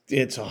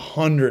 It's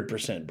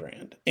 100%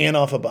 brand. And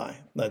off a bye.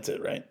 That's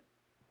it, right?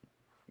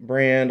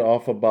 Brand,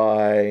 off a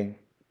bye.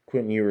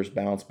 Quentin Ewers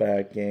bounce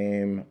back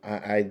game.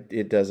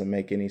 It doesn't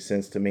make any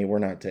sense to me. We're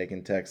not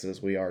taking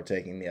Texas. We are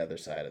taking the other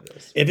side of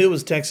this. If it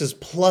was Texas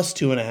plus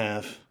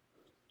 2.5,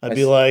 I'd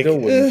be like, still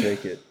wouldn't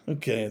take it.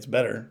 Okay, it's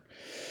better.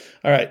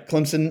 All right,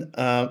 Clemson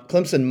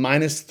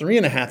minus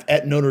 3.5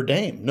 at Notre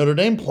Dame. Notre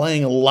Dame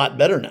playing a lot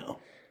better now.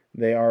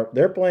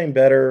 They're playing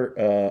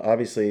better.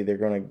 Obviously, they're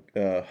going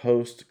to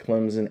host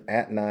Clemson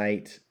at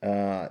night.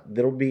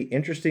 That'll be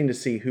interesting to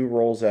see who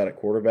rolls out at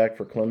quarterback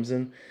for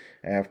Clemson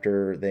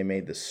after they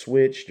made the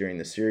switch during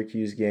the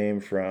Syracuse game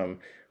from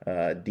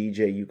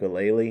DJ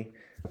Ukulele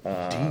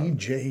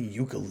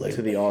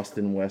to the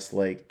Austin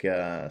Westlake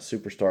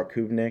superstar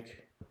Kubnik.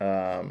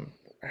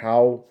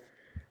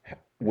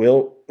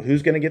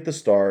 Who's going to get the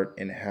start,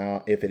 and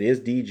how, if it is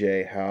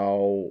DJ,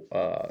 how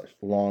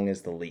long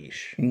is the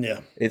leash?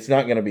 Yeah. It's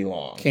not going to be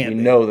long. We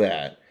know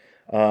that.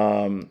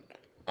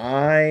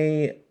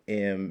 I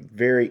am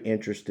very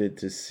interested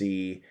to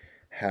see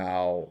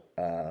how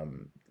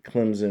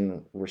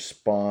Clemson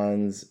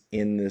responds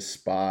in this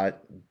spot,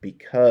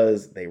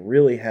 because they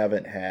really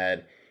haven't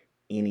had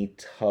any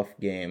tough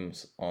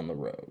games on the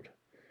road.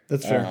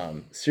 That's fair.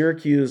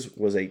 Syracuse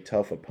was a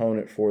tough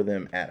opponent for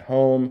them at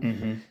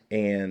home,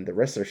 and the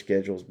rest of their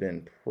schedule's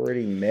been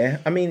pretty meh.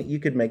 I mean, you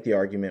could make the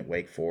argument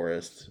Wake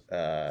Forest.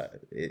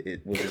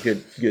 It was a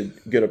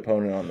good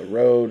opponent on the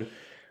road,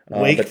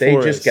 but they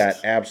just got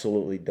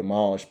absolutely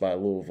demolished by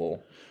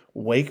Louisville.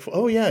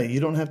 Oh yeah, you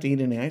don't have to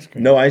eat any ice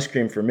cream. No ice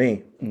cream for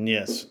me.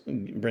 Yes,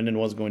 Brendan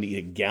was going to eat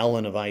a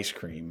gallon of ice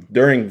cream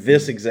during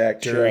this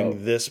exact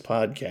during this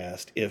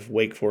podcast if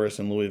Wake Forest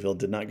and Louisville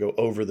did not go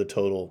over the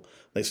total.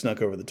 They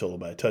snuck over the total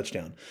by a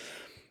touchdown.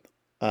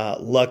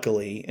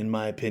 Luckily, in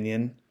my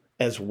opinion,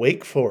 as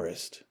Wake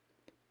Forest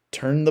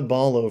turned the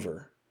ball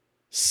over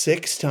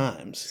 6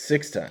 times.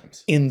 6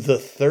 times. In the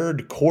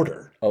third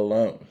quarter.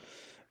 Alone.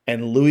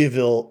 And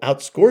Louisville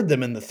outscored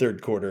them in the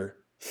third quarter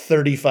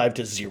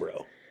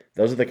 35-0.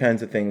 Those are the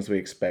kinds of things we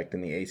expect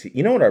in the ACC.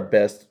 You know what our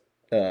best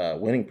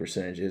winning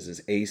percentage is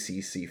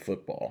ACC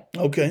football.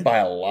 Okay. By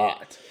a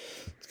lot.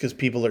 It's because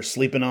people are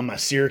sleeping on my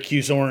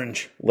Syracuse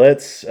Orange.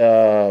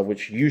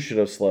 Which you should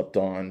have slept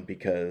on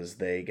because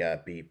they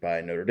got beat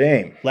by Notre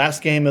Dame.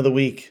 Last game of the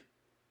week.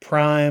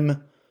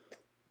 Prime,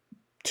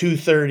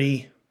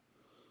 2:30,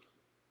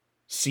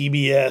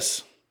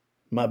 CBS,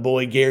 my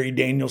boy Gary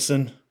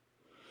Danielson.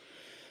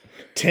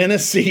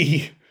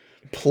 Tennessee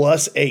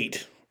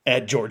 +8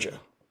 at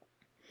Georgia.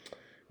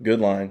 Good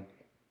line.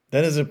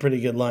 That is a pretty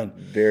good line.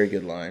 Very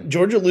good line.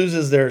 Georgia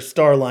loses their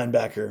star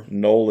linebacker,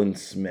 Nolan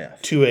Smith,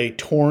 to a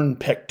torn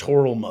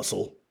pectoral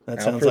muscle.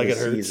 That sounds like it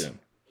hurts. Season.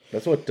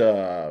 That's what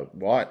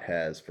Watt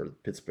has for the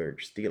Pittsburgh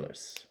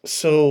Steelers.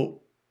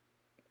 So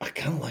I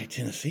kind of like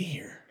Tennessee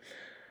here.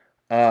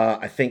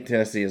 I think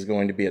Tennessee is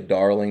going to be a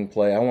darling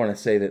play. I want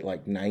to say that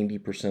like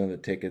 90% of the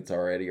tickets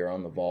already are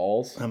on the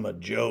Vols. I'm a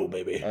Joe,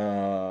 baby.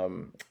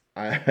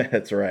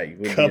 That's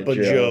right. Cup of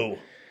Joe.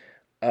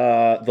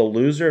 The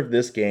loser of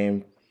this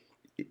game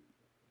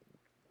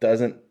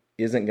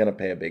isn't going to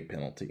pay a big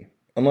penalty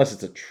unless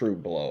it's a true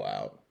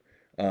blowout.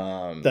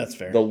 That's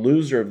fair. The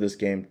loser of this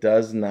game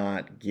is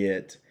not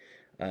going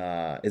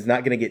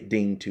to get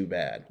dinged too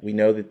bad. We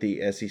know that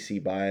the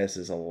SEC bias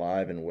is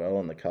alive and well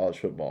in the college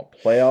football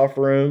playoff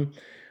room.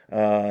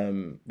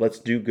 Let's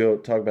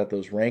talk about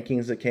those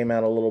rankings that came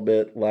out a little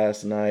bit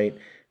last night.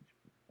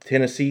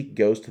 Tennessee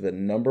goes to the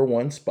number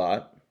 1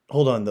 spot.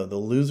 Hold on, though. The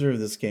loser of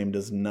this game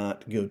does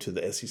not go to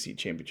the SEC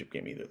championship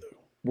game either, though.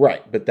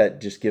 Right, but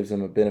that just gives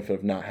them a benefit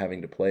of not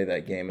having to play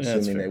that game.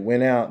 Assuming they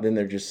win out, then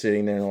they're just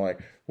sitting there and like,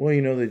 well,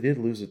 they did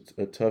lose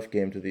a tough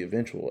game to the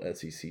eventual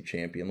SEC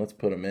champion. Let's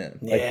put them in.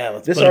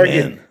 Let's put them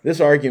in. This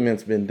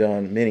argument's been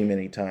done many,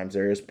 many times.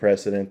 There is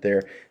precedent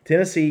there.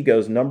 Tennessee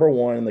goes number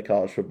 1 in the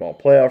college football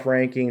playoff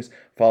rankings,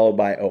 followed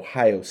by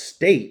Ohio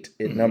State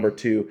at number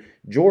 2.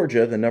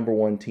 Georgia, the number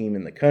 1 team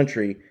in the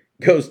country,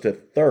 goes to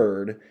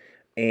 3rd.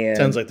 And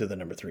sounds like they're the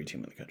number 3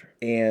 team in the country.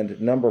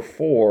 And number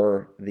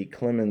 4, the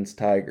Clemens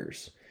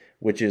Tigers,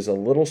 which is a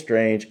little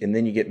strange. And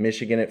then you get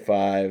Michigan at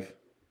 5,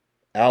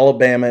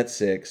 Alabama at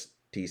 6,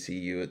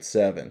 TCU at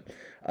 7.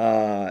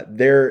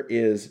 There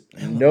is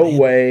no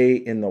way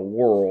in the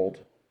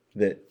world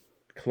that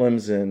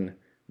Clemson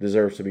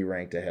deserves to be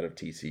ranked ahead of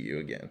TCU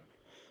again.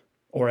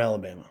 Or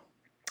Alabama.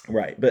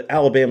 Right. But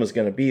Alabama's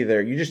going to be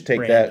there. You just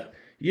take that.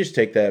 You just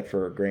take that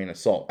for a grain of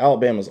salt.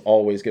 Alabama's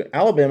always good.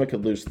 Alabama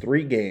could lose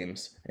 3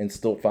 games and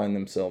still find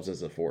themselves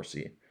as a 4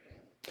 seed.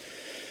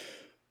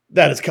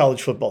 That is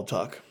college football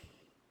talk.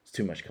 It's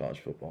too much college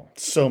football.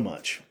 So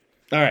much.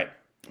 All right.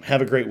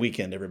 Have a great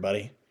weekend,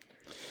 everybody.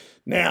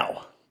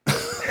 Now,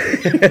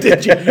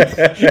 did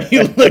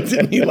you looked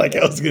at me like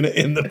I was going to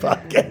end the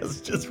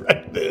podcast just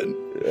right then.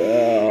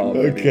 Oh,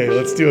 okay,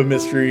 let's do a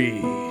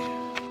mystery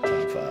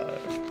top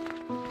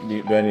 5.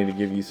 Do I need to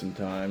give you some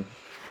time?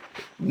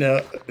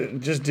 No,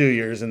 just do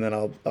yours and then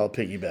I'll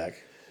piggyback.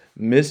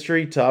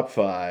 Mystery top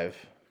 5,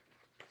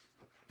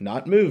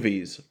 not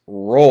movies,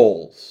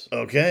 roles.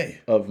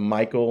 Okay. Of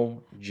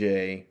Michael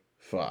J.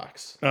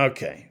 Fox.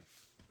 Okay.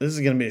 This is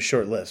going to be a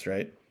short list,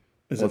 right?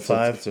 Is it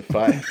 5? It's a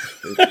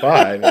 5. It's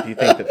 5 if you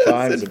think that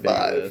 5 is a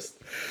big list.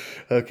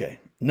 Okay.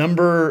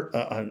 Number,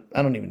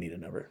 I don't even need a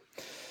number.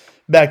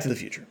 Back to the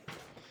Future.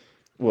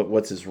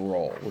 What's his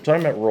role? We're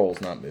talking about roles,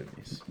 not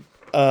movies.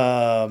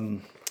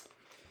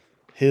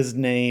 His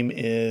name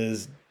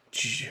is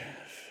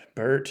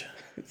Bert.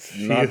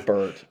 Not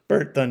Bert.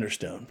 Bert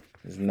Thunderstone.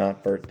 It's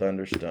not Bert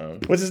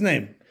Thunderstone. What's his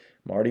name?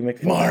 Marty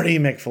McFly. Marty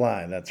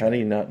McFly. That's right. How do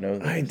you not know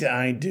that?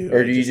 I do.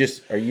 Or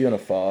are you in a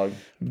fog?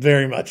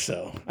 Very much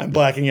so. I'm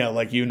blacking out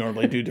like you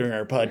normally do during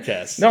our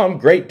podcast. No, I'm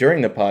great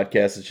during the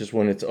podcast. It's just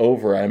when it's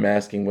over, I'm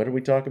asking, what did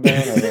we talk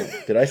about?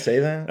 Did I say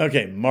that?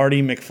 Okay,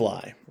 Marty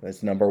McFly.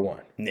 That's number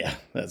 1. Yeah,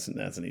 that's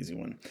an easy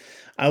one.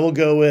 I will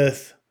go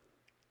with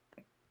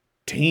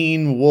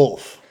Teen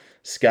Wolf.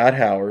 Scott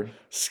Howard.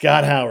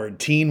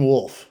 Teen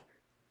Wolf.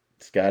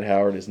 Scott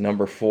Howard is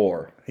number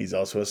 4. He's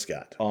also a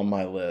Scott. On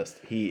my list.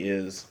 He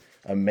is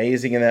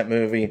amazing in that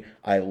movie.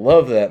 I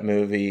love that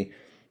movie.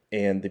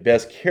 And the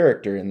best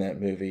character in that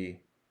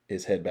movie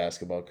is head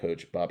basketball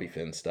coach Bobby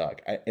Finstock.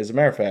 As a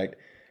matter of fact,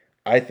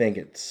 I think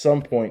at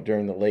some point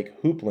during the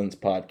Lake Hooplands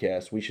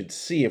podcast, we should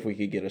see if we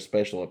could get a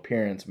special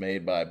appearance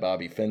made by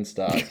Bobby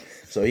Finstock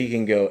so he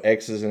can go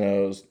X's and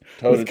O's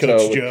toe to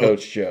toe with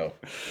Coach Joe.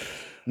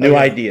 New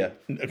idea.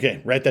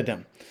 Okay, write that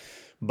down.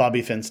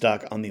 Bobby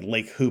Finstock on the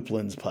Lake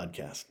Hooplands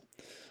podcast.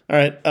 All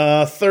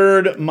right.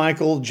 Third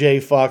Michael J.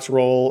 Fox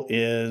role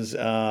is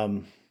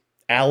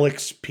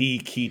Alex P.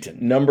 Keaton.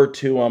 Number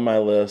 2 on my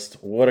list.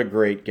 What a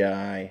great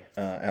guy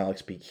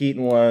Alex P.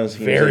 Keaton was.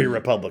 He was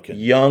Republican.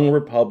 Young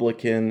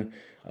Republican.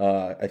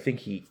 I think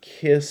he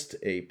kissed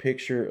a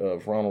picture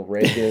of Ronald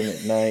Reagan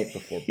at night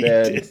before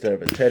bed instead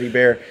of a teddy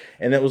bear.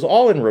 And it was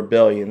all in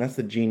rebellion. That's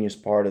the genius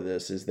part of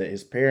this, is that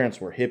his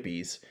parents were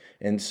hippies.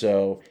 And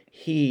so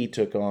he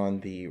took on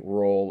the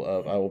role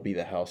of, I will be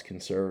the House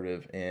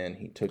conservative, and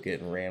he took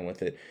it and ran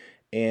with it.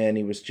 And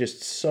he was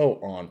just so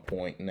on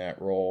point in that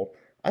role.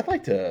 I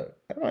might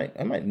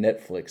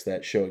Netflix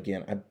that show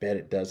again. I bet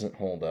it doesn't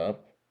hold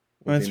up.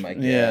 Would be my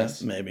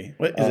guess. Yeah, maybe.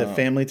 What is it?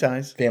 Family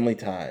Ties? Family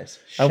Ties.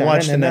 I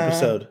watched an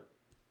episode.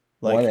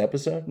 One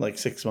episode? Like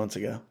 6 months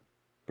ago.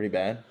 Pretty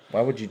bad.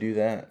 Why would you do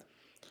that?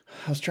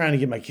 I was trying to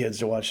get my kids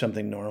to watch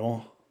something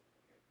normal.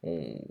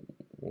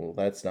 Well,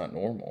 that's not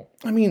normal.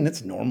 I mean,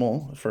 it's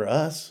normal for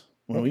us.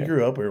 When we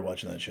grew up, we were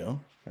watching that show.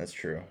 That's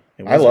true.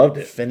 I loved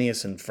it.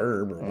 Phineas and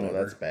Ferb or whatever. Oh,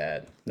 that's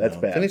bad. That's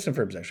bad. Phineas and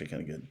Ferb is actually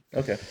kind of good.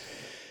 Okay.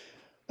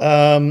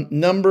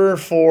 Number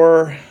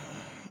 4,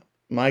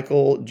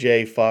 Michael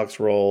J. Fox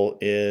role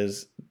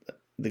is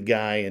the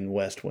guy in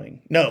West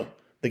Wing. No,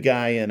 the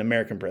guy in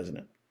American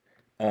President.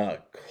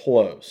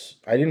 Close.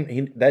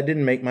 That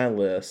didn't make my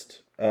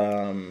list.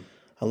 I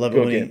love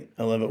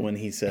it when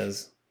he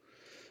says,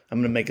 "I'm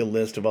going to make a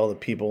list of all the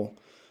people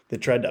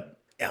that tried to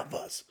out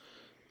us,"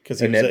 because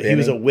he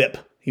was a whip.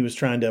 He was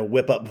trying to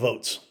whip up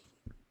votes.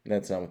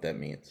 That's not what that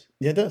means.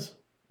 Yeah, it does.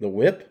 The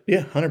whip?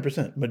 Yeah,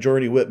 100%.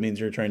 Majority whip means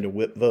you're trying to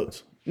whip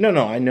votes. No,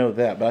 I know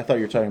that, but I thought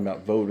you were talking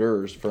about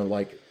voters for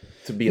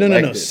to be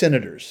elected. No,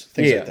 senators,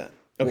 things like that.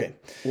 Okay,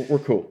 we're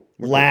cool.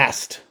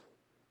 Last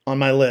on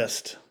my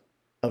list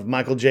of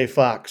Michael J.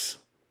 Fox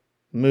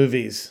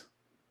movies.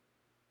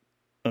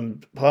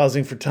 I'm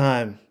pausing for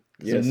time.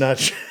 Yes, I'm not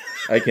sure.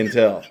 I can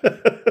tell.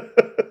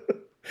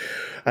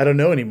 I don't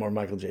know any more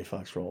Michael J.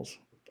 Fox roles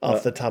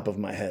off the top of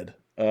my head.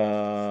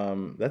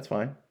 That's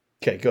fine.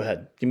 Okay, go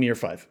ahead. Give me your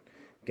 5.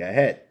 Go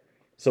ahead.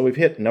 So we've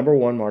hit number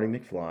 1, Marty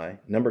McFly.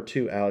 Number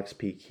 2, Alex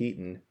P.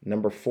 Keaton.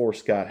 Number 4,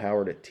 Scott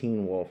Howard at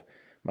Teen Wolf.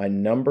 My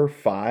number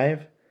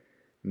 5,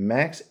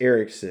 Max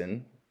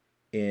Erikson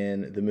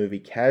in the movie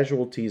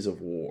Casualties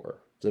of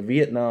War. It's a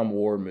Vietnam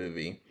War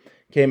movie.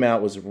 Came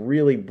out, was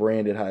really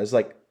branded high. It was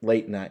like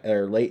late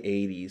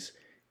 80s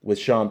with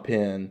Sean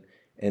Penn,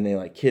 and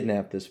they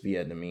kidnapped this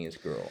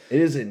Vietnamese girl.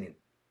 It is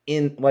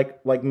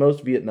like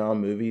most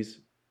Vietnam movies,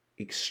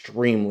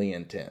 extremely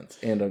intense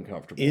and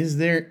uncomfortable. Is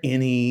there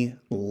any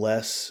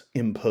less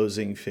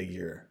imposing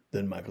figure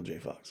than Michael J.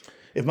 Fox?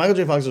 If Michael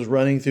J. Fox was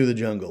running through the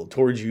jungle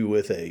towards you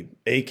with a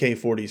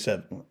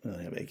AK-47,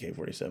 I have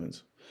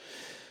AK-47s,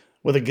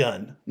 with a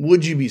gun,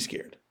 would you be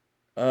scared?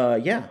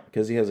 Yeah,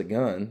 because he has a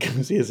gun.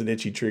 Because he has an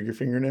itchy trigger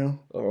finger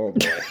now? Oh,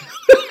 boy.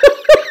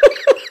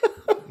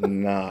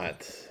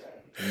 Not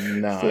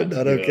good.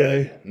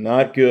 Okay?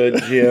 Not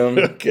good, Jim.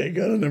 Okay,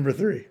 go to number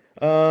 3.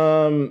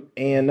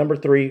 And number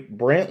 3,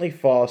 Brantley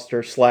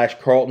Foster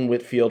 / Carlton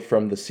Whitfield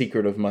from The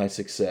Secret of My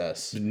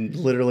Success.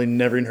 Literally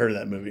never even heard of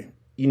that movie.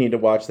 You need to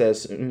watch that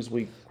as soon as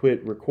we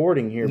quit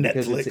recording here.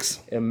 Because Netflix. It's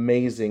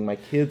amazing. My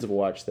kids have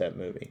watched that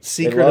movie.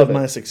 Secret of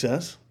My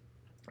Success?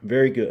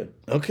 Very good.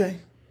 Okay,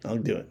 I'll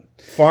do it.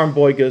 Farm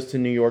boy goes to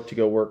New York to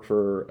go work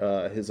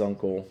for his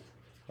uncle.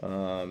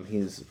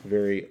 He's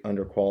very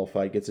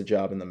underqualified, gets a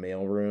job in the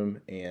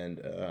mailroom,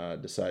 and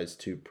decides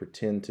to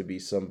pretend to be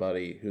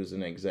somebody who's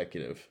an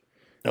executive.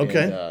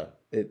 Okay.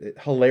 And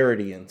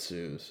hilarity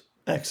ensues.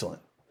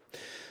 Excellent.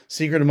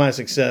 Secret of My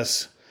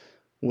Success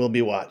will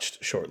be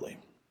watched shortly.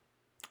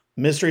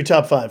 Mystery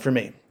top 5 for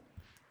me.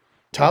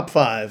 Top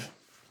 5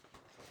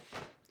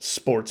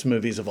 sports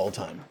movies of all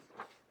time.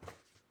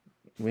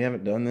 We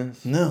haven't done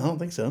this? No, I don't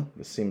think so.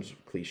 This seems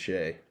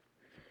cliche.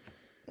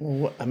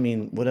 Well,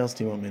 what else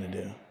do you want me to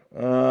do?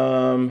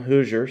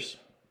 Hoosiers.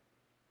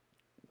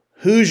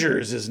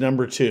 Hoosiers is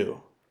number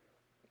 2.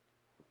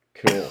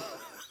 Cool.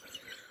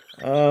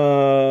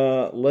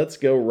 Let's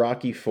go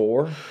Rocky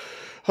 4.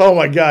 Oh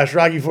my gosh,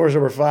 Rocky 4 is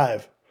number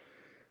 5.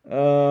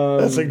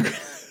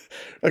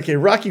 Okay,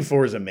 Rocky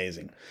 4 is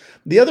amazing.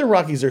 The other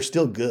Rockies are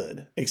still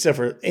good, except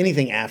for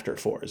anything after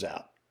 4 is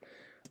out.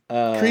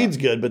 Creed's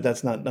good, but I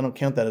don't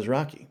count that as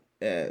Rocky.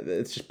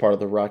 It's just part of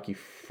the Rocky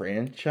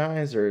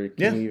franchise, or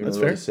can you even really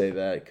fair. Say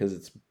that? Because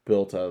it's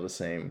built out of the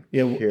same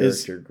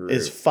character group.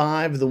 Is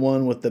 5 the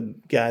one with the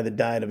guy that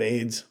died of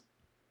AIDS?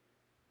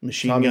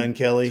 Gun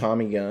Kelly?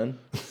 Tommy Gunn.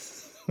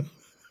 His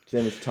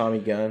name is Tommy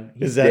Gunn.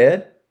 He's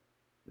dead?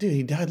 Dude,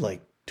 he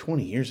died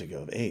 20 years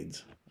ago of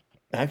AIDS,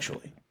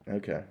 actually.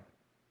 Okay.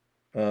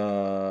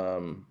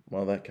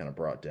 Well, that kind of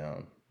brought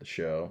down the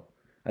show.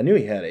 I knew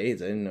he had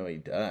AIDS. I didn't know he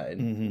died.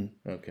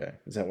 Mm-hmm. Okay.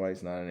 Is that why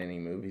he's not in any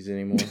movies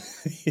anymore?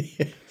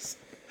 Yes.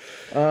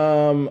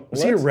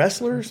 Was he a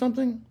wrestler or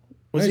something?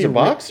 Was He's a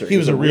boxer. He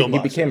was a real He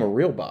boxer. became a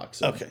real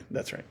boxer. Okay,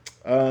 that's right.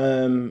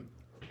 I'm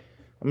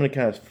going to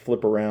kind of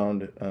flip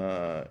around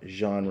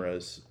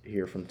genres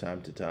here from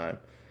time to time.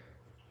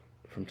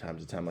 From time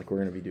to time, like we're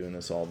going to be doing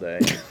this all day.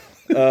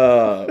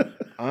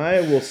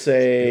 I will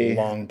say...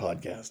 Long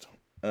podcast.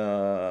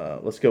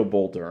 Let's go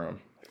Bull Durham.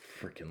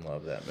 I freaking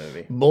love that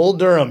movie. Bull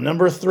Durham,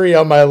 number 3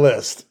 on my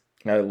list.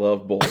 I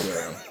love Bull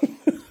Durham.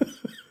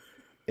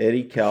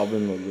 Eddie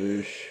Calvin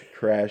LaLoosh,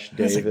 Crash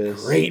Davis. That's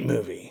a great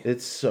movie.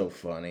 It's so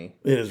funny.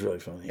 It is really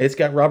funny. It's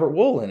got Robert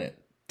Wool in it.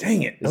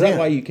 Dang it. Is that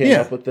why you came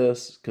up with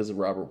this? Because of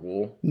Robert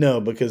Wool? No,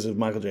 because of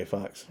Michael J.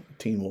 Fox.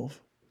 Teen Wolf.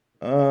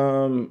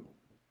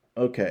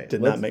 Okay.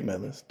 Did not make my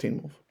list.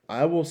 Teen Wolf.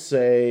 I will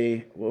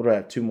say, what do I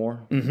have? 2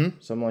 more? Mm-hmm.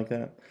 Something like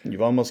that?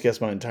 You've almost guessed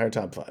my entire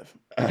top 5.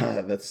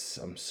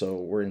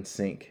 We're in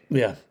sync.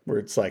 Yeah,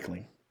 we're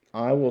cycling.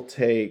 I will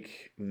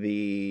take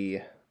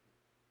the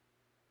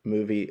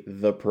movie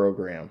The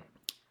Program.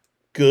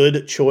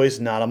 Good choice,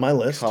 not on my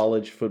list.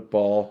 College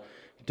football.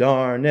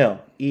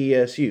 Darnell,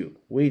 ESU.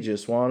 We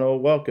just want to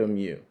welcome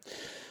you.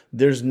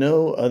 There's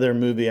no other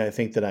movie I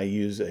think that I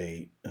use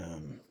a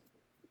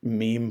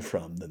meme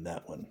from than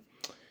that one.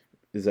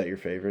 Is that your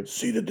favorite?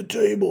 Seat at the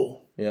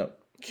table. Yep.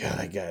 God,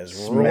 that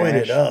guy's roided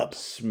it up.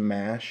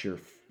 Smash your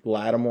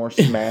Lattimore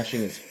smashing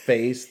his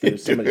face through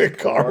somebody's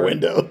car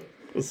window.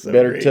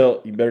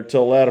 So you better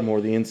tell Lattimore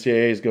the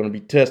NCAA is going to be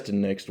testing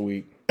next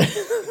week.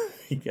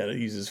 He got to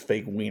use his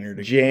fake wiener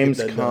to James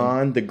get that Caan,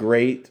 done. the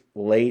great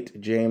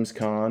late James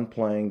Caan,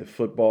 playing the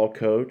football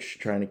coach,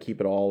 trying to keep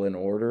it all in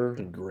order.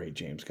 The great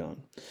James Caan.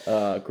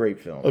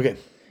 Great film. Okay.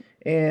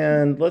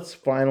 And let's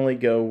finally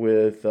go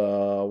with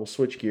we'll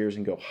switch gears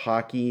and go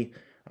hockey.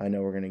 I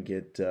know we're gonna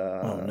get.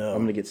 I'm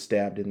gonna get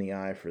stabbed in the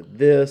eye for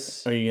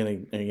this. Are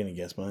you gonna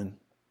guess mine?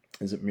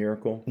 Is it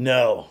Miracle?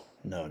 No.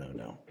 I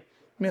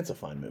mean, it's a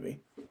fine movie.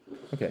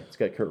 Okay, it's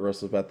got Kurt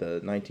Russell about the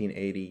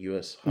 1980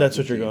 U.S. hockey That's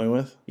what you're team. going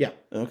with? Yeah.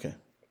 Okay.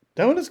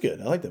 That one is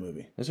good. I like that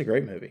movie. It's a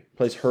great movie.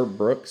 Plays Herb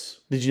Brooks.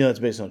 Did you know it's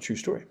based on a true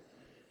story?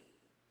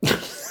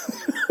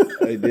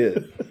 I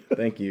did.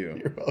 Thank you.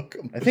 You're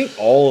welcome. I think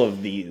all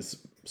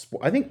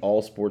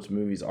sports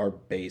movies are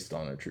based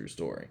on a true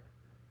story.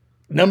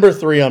 Number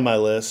 3 on my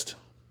list.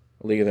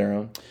 League of Their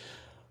Own.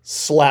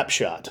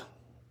 Slapshot.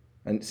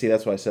 And see,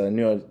 that's why I said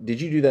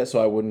did you do that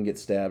so I wouldn't get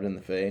stabbed in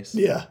the face?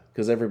 Yeah.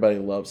 Because everybody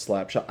loves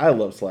Slapshot. I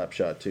love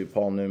Slapshot too.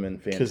 Paul Newman,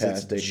 fantastic.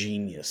 Because it's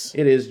genius.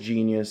 It is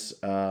genius.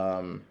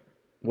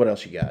 What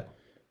else you got?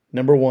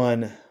 Number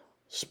 1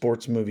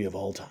 sports movie of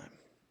all time.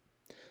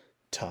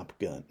 Top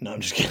Gun. No, I'm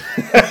just kidding.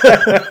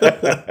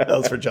 That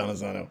was for John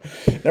Asano.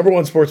 Number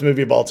 1 sports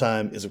movie of all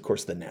time is, of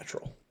course, The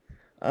Natural.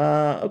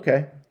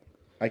 Okay.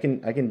 I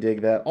can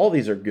dig that. All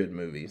these are good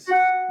movies.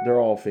 They're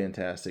all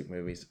fantastic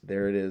movies.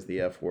 There it is,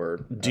 the F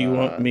word. Do you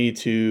want me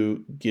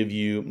to give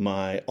you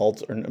my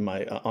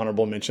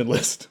honorable mention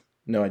list?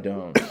 No, I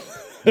don't.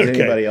 Does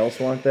anybody else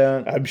want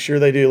that? I'm sure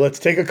they do. Let's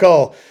take a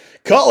call.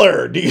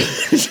 Caller, do you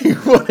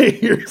want to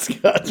hear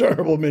Scott's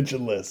honorable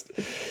mention list?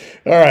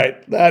 All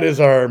right, that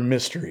is our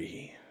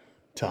mystery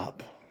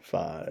top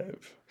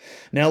 5.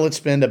 Now let's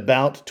spend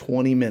about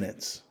 20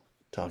 minutes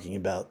talking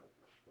about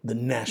the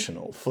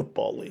National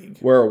Football League.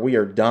 Where we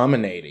are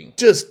dominating.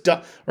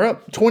 We're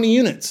up 20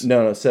 units.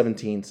 No,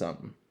 17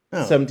 something.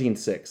 Oh.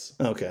 17-6.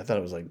 Okay, I thought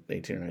it was like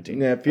 18 or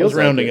 19. Yeah, it feels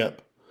like rounding it.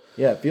 up.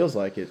 Yeah, it feels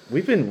like it.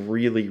 We've been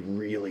really,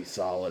 really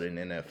solid in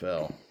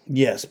NFL.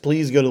 Yes,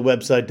 please go to the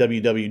website,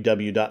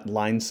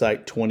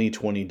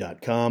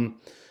 www.linesight2020.com.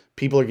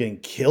 People are getting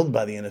killed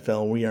by the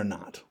NFL, and we are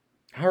not.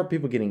 How are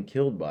people getting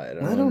killed by it?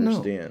 I don't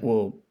understand. know.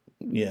 Well,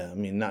 yeah, I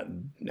mean, not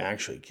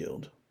actually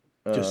killed.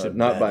 Just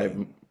not by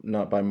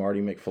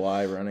Marty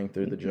McFly running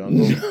through the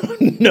jungle.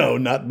 No,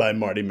 not by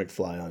Marty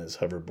McFly on his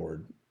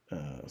hoverboard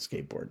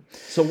skateboard.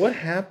 So what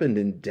happened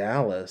in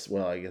Dallas?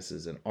 Well, I guess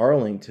is in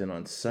Arlington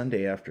on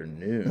Sunday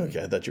afternoon.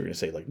 Okay, I thought you were going to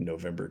say like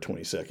November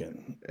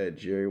 22nd. At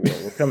Jerry, well,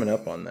 we're coming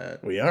up on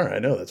that. We are. I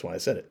know. That's why I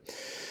said it.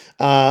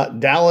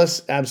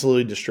 Dallas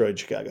absolutely destroyed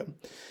Chicago,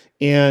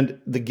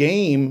 and the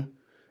game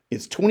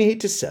is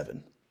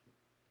 28-7.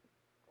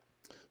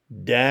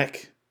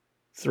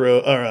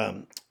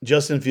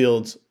 Justin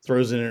Fields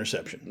throws an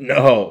interception.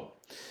 No.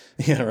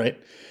 Yeah, right.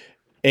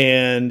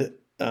 And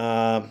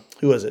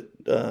who was it?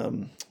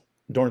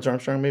 Dorrance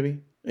Armstrong, maybe?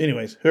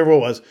 Anyways, whoever it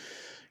was,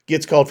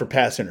 gets called for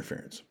pass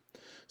interference.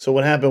 So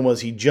what happened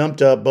was he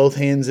jumped up, both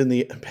hands in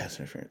the pass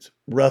interference,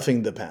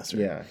 roughing the passer.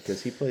 Yeah,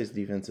 because he plays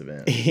defensive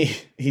end.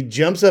 He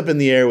jumps up in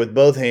the air with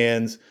both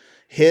hands,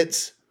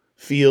 hits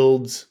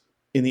Fields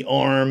in the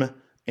arm,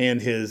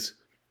 and his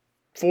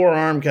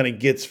forearm kind of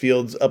gets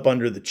Fields up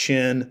under the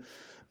chin.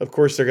 Of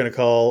course, they're going to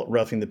call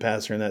roughing the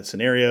passer in that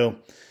scenario,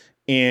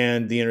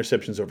 and the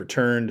interception's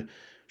overturned.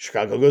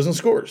 Chicago goes and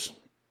scores.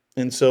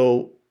 And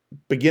so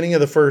beginning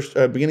of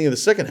the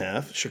second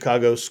half,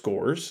 Chicago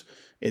scores.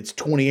 It's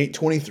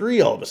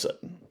 28-23 all of a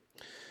sudden.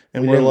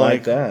 And we're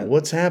like that.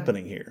 What's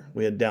happening here?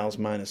 We had Dallas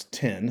minus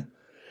 10.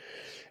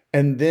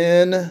 And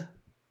then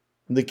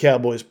the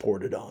Cowboys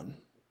poured it on.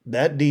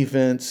 That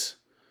defense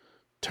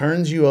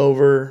turns you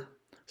over,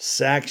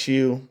 sacks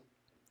you.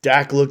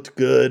 Dak looked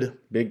good.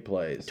 Big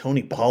plays.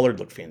 Tony Pollard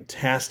looked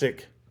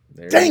fantastic.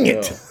 There Dang you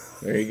it! go.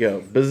 There you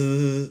go.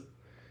 Buzz.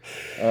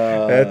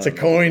 That's a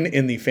coin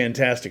in the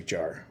fantastic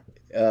jar.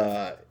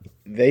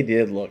 They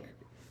did look.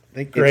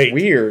 Great. It's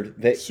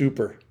weird that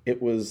Super.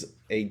 it was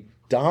a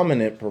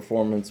dominant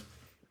performance,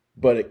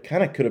 but it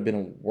kind of could have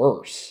been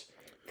worse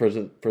for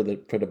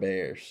the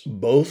Bears.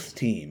 Both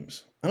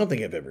teams. I don't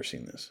think I've ever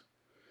seen this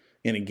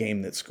in a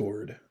game that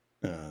scored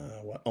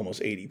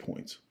almost 80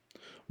 points.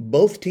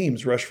 Both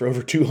teams rushed for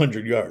over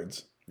 200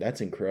 yards.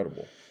 That's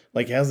incredible.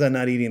 Like, how's that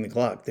not eating the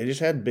clock? They just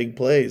had big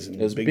plays and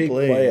It was big big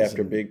plays play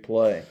after big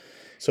play.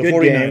 So Good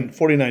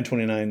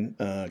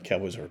 49-29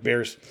 Cowboys over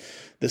Bears.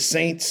 The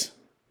Saints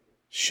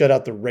shut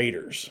out the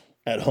Raiders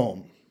at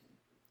home.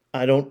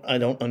 I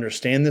don't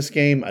understand this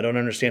game. I don't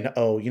understand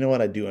you know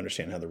what? I do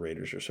understand how the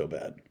Raiders are so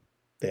bad.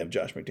 They have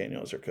Josh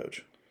McDaniel as their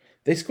coach.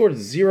 They scored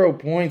 0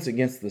 points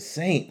against the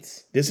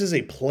Saints. This is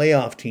a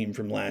playoff team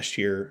from last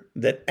year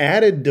that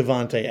added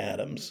Devontae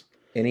Adams.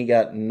 And he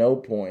got no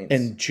points.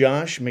 And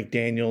Josh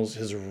McDaniels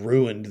has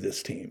ruined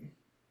this team.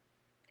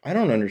 I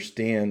don't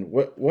understand.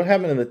 What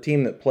happened to the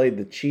team that played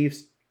the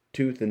Chiefs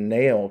tooth and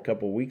nail a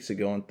couple weeks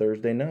ago on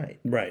Thursday night?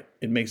 Right.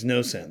 It makes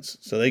no sense.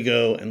 So they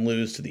go and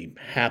lose to the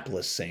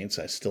hapless Saints.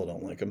 I still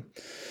don't like them.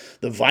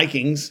 The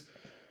Vikings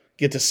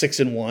get to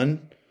 6-1.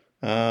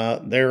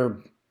 They're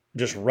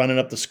just running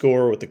up the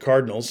score with the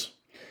Cardinals.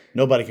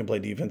 Nobody can play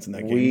defense in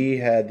that game. We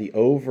had the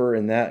over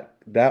in that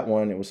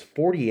one. It was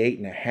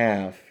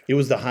 48.5. It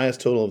was the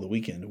highest total of the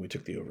weekend, and we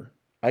took the over.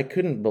 I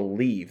couldn't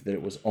believe that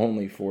it was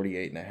only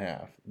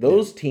 48.5.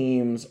 Those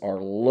teams are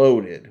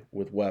loaded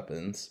with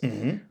weapons.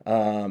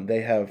 Mm-hmm.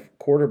 They have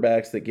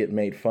quarterbacks that get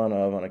made fun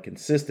of on a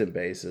consistent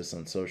basis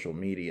on social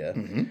media.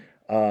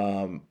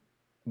 Mm-hmm.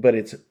 But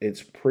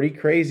it's pretty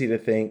crazy to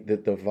think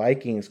that the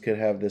Vikings could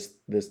have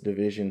this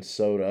division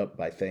sewed up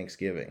by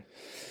Thanksgiving.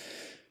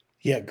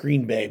 Yeah,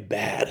 Green Bay,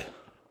 bad.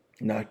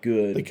 Not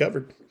good. They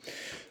covered.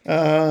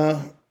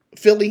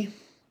 Philly,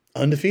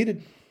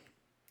 undefeated.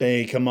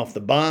 They come off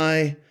the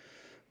bye.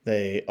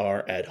 They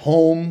are at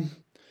home.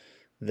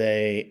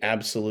 They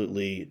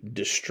absolutely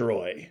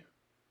destroy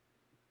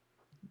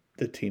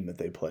the team that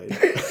they played.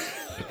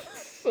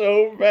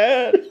 So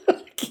bad.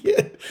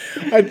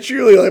 I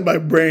truly, like, my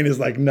brain is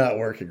like not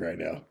working right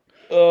now.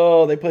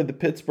 Oh, they played the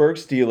Pittsburgh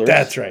Steelers.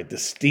 That's right, the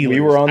Steelers. We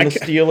were on the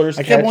Steelers.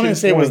 I kept wanting to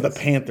say it was the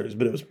Panthers,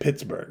 but it was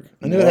Pittsburgh.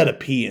 I knew it had a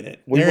P in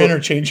it. They're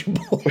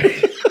interchangeable.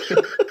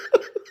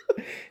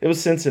 It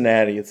was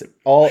Cincinnati. It's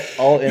all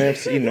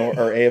NFC North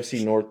or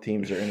AFC North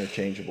teams are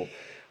interchangeable.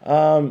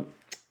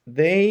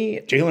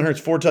 Jalen Hurts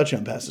 4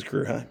 touchdown passes,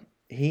 career high.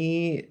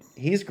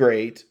 He's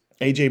great.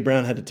 AJ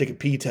Brown had to take a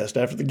P test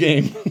after the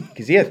game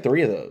because he had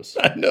 3 of those.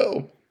 I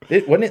know.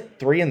 Wasn't it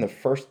 3 in the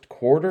first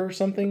quarter or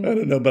something? I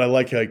don't know, but I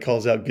like how he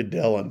calls out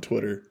Goodell on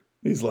Twitter.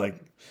 He's like,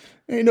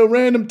 "Ain't no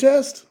random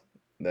test."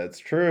 That's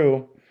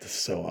true. That's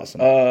so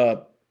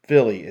awesome.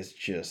 Philly is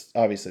just,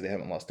 obviously they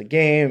haven't lost a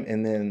game,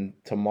 and then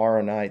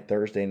tomorrow night,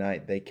 Thursday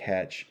night, they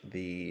catch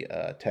the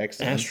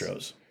Texans.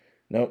 Astros.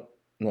 No,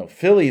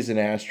 Phillies and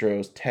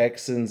Astros,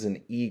 Texans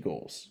and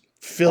Eagles.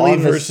 Philly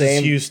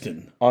versus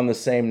Houston. On the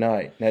same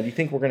night. Now, do you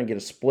think we're going to get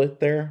a split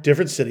there?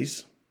 Different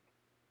cities.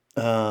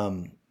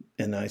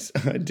 And I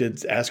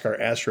did ask our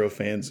Astro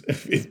fans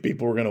if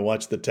people were going to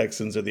watch the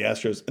Texans or the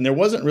Astros, and there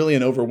wasn't really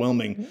an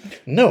overwhelming,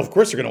 no, of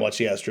course they're going to watch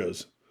the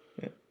Astros.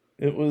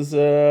 It was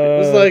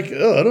like,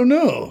 I don't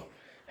know.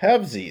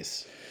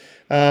 Halvesies.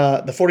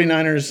 The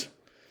 49ers,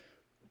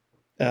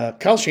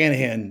 Kyle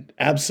Shanahan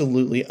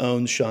absolutely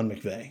owns Sean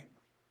McVay.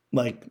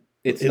 Like,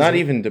 it's not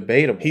even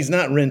debatable. He's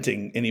not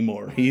renting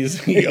anymore. He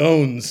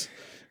owns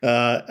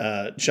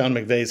Sean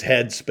McVay's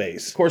head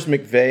space. Of course,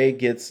 McVay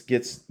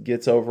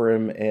gets over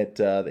him at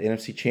the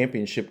NFC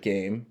Championship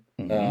game.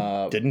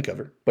 Mm-hmm. Didn't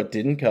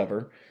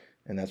cover.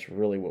 And that's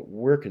really what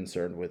we're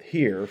concerned with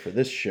here for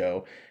this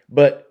show.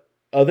 But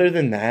other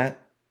than that,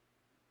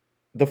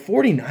 the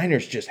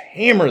 49ers just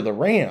hammer the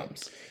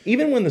Rams.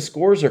 Even when the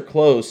scores are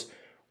close,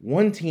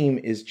 one team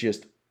is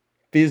just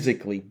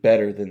physically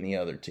better than the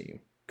other team.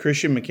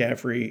 Christian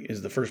McCaffrey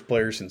is the first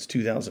player since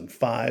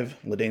 2005,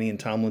 LaDainian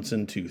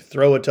Tomlinson, to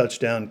throw a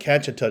touchdown,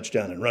 catch a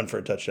touchdown, and run for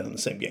a touchdown in the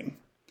same game.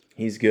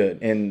 He's good,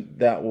 and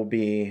that will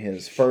be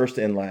his first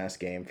and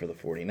last game for the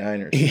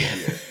 49ers. Yeah.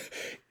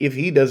 If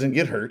he doesn't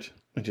get hurt,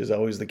 which is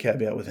always the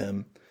caveat with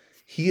him,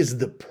 he is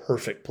the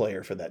perfect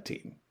player for that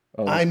team.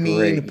 Oh, I mean,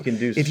 great. He can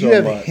do if so you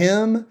have much.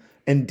 him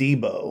and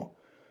Debo,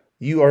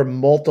 you are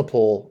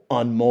multiple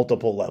on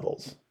multiple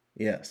levels.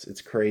 Yes,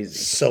 it's crazy.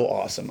 So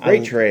awesome.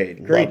 Great trade.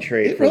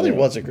 It really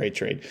was a great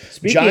trade.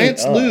 Speaking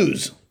Giants of,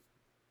 lose.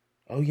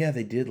 Oh, yeah,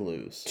 they did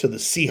lose. To the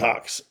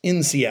Seahawks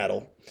in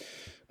Seattle.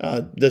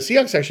 The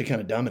Seahawks actually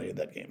kind of dominated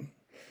that game.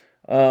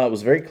 It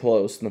was very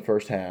close in the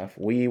first half.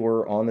 We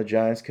were on the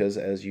Giants because,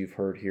 as you've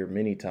heard here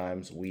many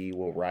times, we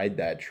will ride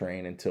that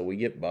train until we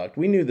get bucked.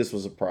 We knew this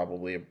was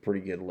probably a pretty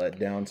good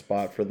letdown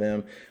spot for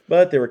them,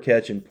 but they were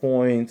catching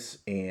points,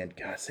 and,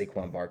 God,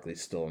 Saquon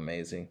Barkley's still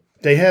amazing.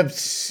 They had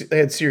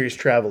serious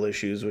travel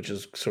issues, which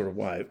is sort of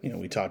why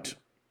we talked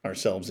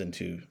ourselves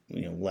into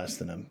less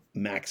than a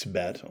max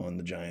bet on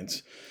the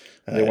Giants.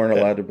 They weren't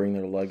allowed to bring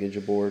their luggage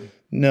aboard.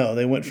 No,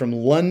 they went from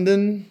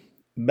London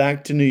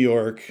back to New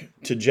York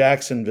to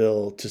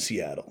Jacksonville to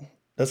Seattle.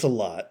 That's a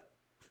lot.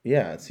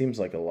 Yeah, it seems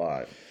like a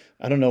lot.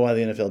 I don't know why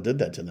the NFL did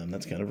that to them.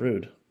 That's kind of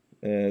rude.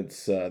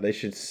 It's they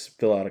should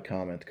fill out a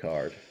comment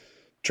card.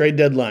 Trade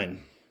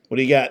deadline. What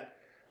do you got?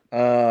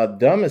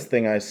 Dumbest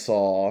thing I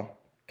saw.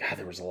 God,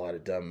 there was a lot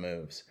of dumb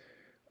moves.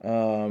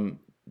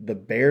 The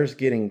Bears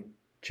getting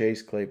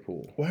Chase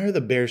Claypool. Why are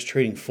the Bears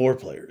trading 4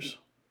 players?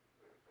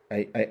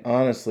 I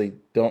honestly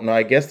don't know.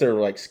 I guess they're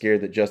like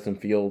scared that Justin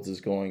Fields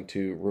is going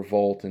to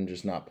revolt and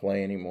just not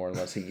play anymore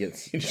unless he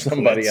gets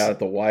somebody out at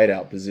the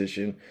wideout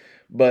position.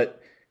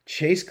 But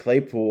Chase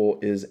Claypool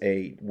is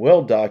a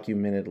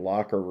well-documented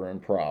locker room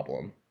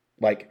problem.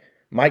 Like,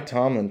 Mike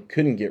Tomlin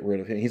couldn't get rid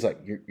of him. He's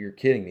like, you're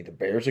kidding me. The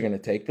Bears are going to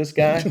take this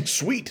guy?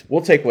 Sweet. We'll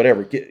take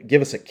whatever.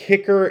 Give us a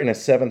kicker and a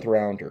 7th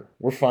rounder.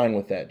 We're fine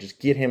with that. Just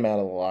get him out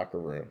of the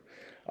locker room.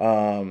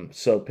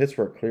 So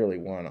Pittsburgh clearly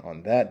won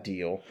on that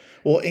deal.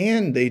 Well,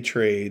 and they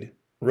trade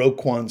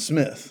Roquan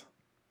Smith.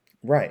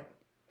 Right.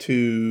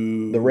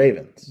 To the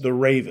Ravens. The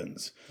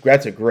Ravens.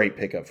 That's a great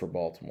pickup for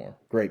Baltimore.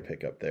 Great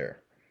pickup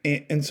there.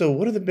 And so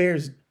what do the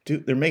Bears do?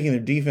 They're making their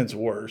defense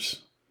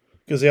worse.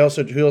 Because who else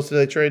did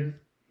they trade?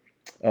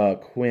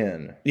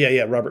 Quinn.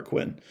 Yeah, Robert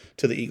Quinn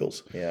to the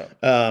Eagles. Yeah.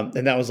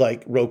 And that was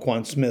like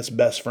Roquan Smith's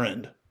best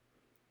friend.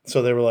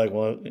 So they were like,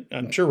 well,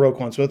 I'm sure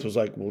Roquan Smith was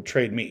like, well,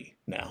 trade me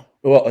now.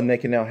 Well, and they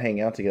can now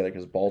hang out together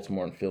because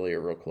Baltimore and Philly are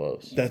real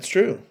close. That's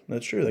true. They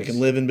can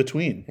live in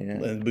between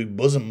and be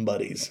bosom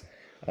buddies.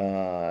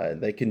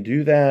 They can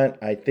do that.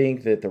 I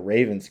think that the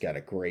Ravens got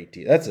a great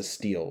deal. That's a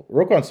steal.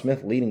 Roquan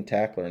Smith, leading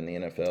tackler in the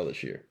NFL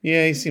this year.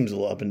 Yeah, he seems a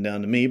little up and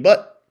down to me,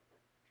 but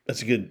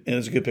it's a good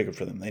pickup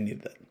for them. They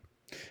needed that.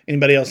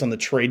 Anybody else on the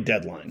trade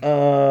deadline?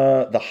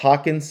 The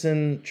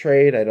Hawkinson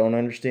trade, I don't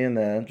understand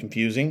that.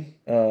 Confusing.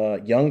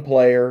 Young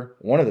player,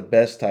 one of the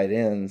best tight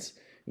ends.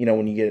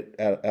 When you get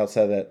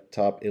outside that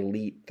top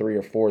elite 3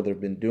 or 4 that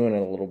have been doing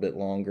it a little bit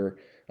longer,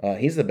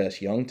 he's the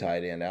best young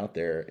tight end out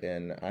there,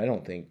 and I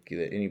don't think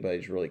that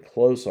anybody's really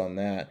close on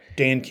that.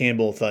 Dan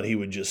Campbell thought he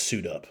would just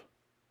suit up.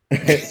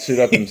 Suit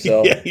up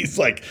himself. Yeah, he's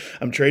like,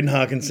 I'm trading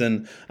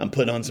Hawkinson. I'm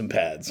putting on some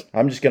pads.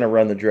 I'm just going to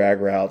run the drag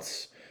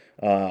routes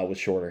with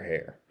shorter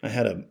hair. I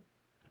had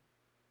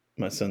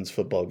my son's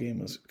football game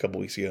was a couple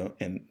weeks ago,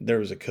 and there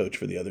was a coach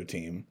for the other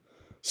team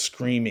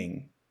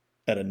screaming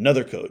at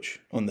another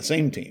coach on the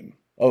same team.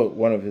 Oh,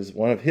 one of his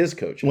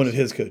coaches. One of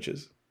his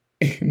coaches.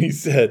 And he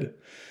said,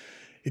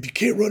 if you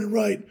can't run it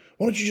right,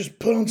 why don't you just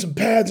put on some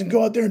pads and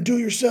go out there and do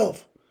it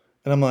yourself?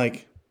 And I'm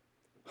like,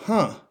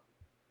 huh.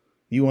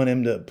 You want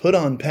him to put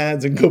on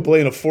pads and go play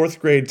in a 4th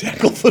grade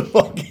tackle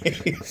football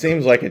game?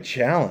 Seems like a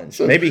challenge.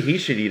 Maybe he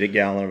should eat a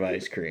gallon of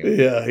ice cream.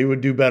 Yeah, he would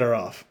do better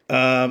off.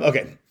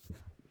 Okay.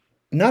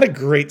 Not a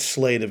great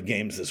slate of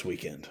games this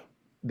weekend.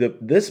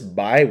 This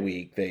bye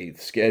week they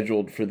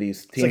scheduled for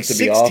these teams like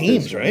to be off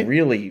teams, is right?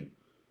 Really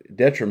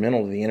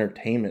detrimental to the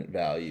entertainment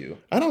value.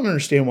 I don't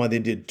understand why they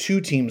did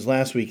 2 teams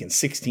last week and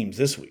 6 teams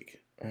this week.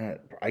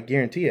 I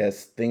guarantee you,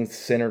 things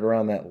centered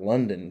around that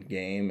London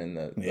game and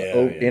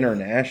the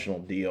international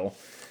deal.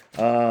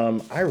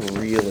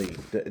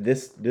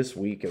 This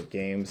week of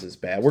games is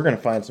bad. We're going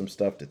to find some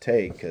stuff to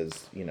take because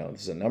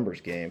this is a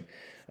numbers game.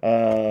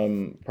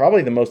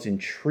 Probably the most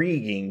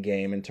intriguing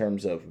game in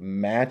terms of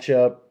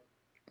matchup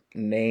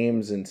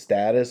names and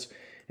status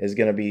is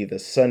going to be the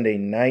Sunday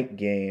night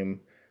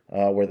game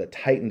where the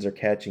Titans are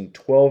catching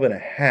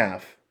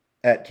 12.5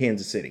 at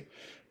Kansas City.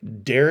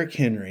 Derrick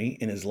Henry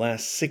in his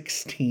last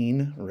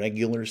 16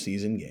 regular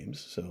season games,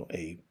 so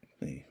a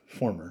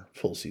former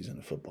full season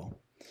of football,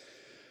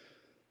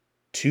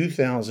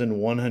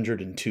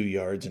 2,102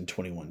 yards and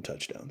 21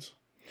 touchdowns.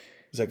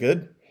 Is that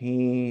good?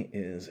 He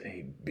is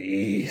a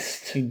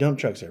beast. He dump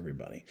trucks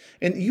everybody.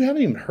 And you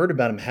haven't even heard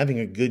about him having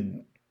a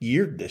good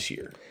year this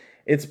year.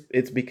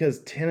 It's because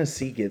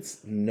Tennessee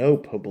gets no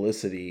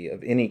publicity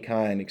of any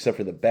kind except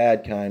for the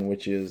bad kind,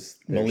 which is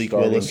Malik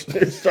Willis,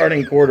 their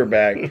starting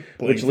quarterback,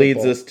 which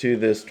leads us to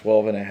this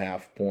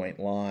 12.5 point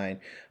line.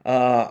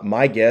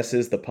 My guess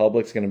is the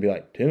public's going to be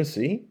like,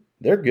 Tennessee,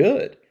 they're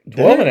good.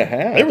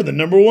 12.5. They were the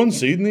number 1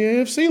 seed in the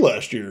AFC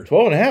last year.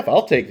 12.5.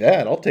 I'll take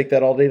that. I'll take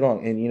that all day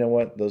long. And you know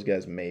what? Those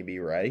guys may be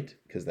right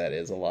because that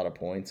is a lot of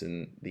points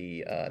in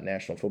the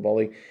National Football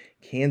League.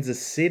 Kansas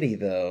City,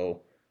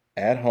 though,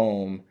 at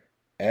home,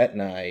 at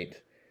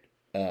night.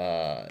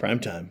 Prime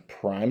time.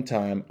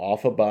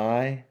 Off a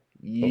bye.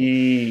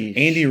 Yeesh.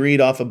 Andy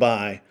Reid off a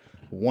bye.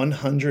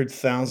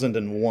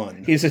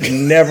 100,001. He's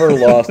never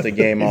lost a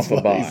game off a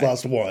bye. He's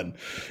lost one.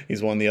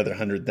 He's won the other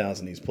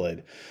 100,000 he's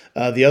played.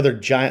 The other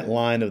giant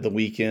line of the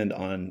weekend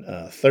on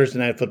Thursday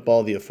Night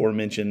Football, the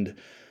aforementioned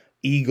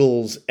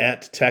Eagles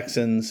at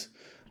Texans.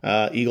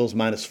 Eagles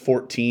minus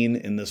 14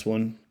 in this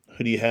one.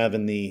 Who do you have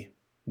in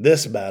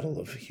this battle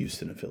of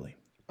Houston and Philly?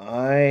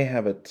 I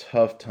have a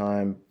tough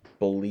time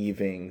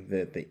believing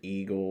that the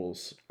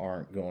Eagles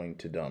aren't going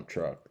to dump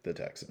truck the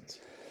Texans.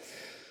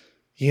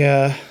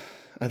 Yeah,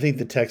 I think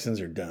the Texans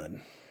are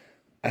done.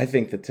 I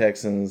think the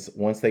Texans,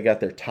 once they got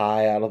their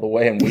tie out of the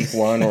way in week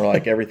 1, were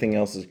like everything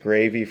else is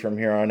gravy from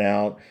here on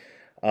out.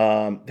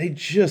 They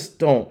just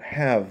don't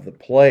have the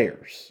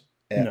players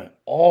No. at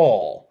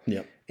all.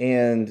 Yep.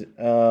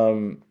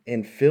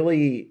 And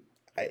Philly,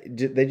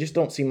 they just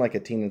don't seem like a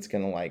team that's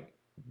going to like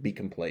be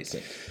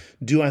complacent.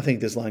 Do I think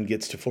this line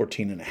gets to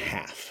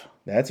 14.5?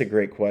 That's a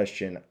great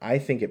question. I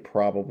think it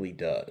probably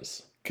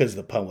does. Because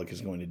the public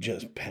is going to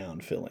just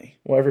pound Philly.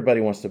 Well,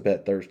 everybody wants to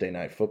bet Thursday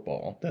night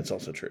football. That's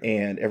also true.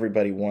 And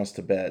everybody wants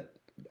to bet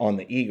on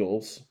the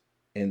Eagles.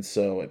 And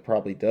so it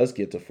probably does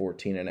get to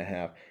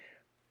 14.5.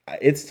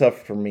 It's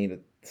tough for me to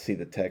see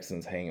the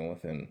Texans hanging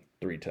within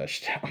 3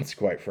 touchdowns,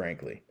 quite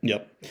frankly.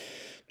 Yep.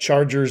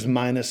 Chargers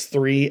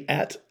 -3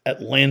 at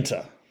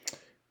Atlanta.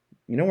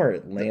 You know where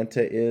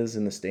Atlanta is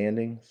in the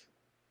standings?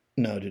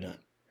 No, do not.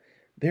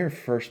 They're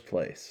first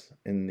place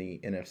in the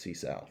NFC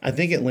South. I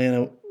think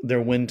Atlanta,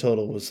 their win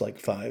total was like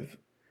 5,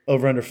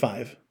 over under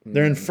 5.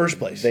 They're in first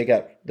place. They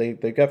got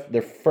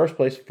their first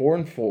place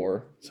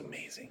 4-4. It's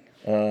amazing.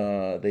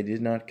 They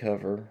did not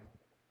cover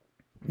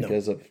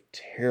because of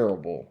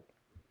terrible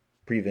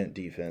prevent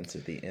defense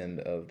at the end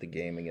of the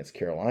game against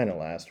Carolina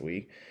last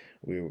week.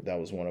 That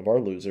was one of our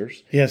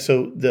losers. Yeah,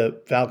 so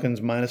the Falcons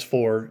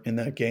 -4 in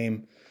that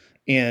game,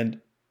 and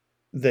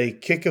they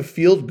kick a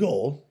field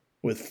goal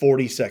with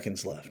 40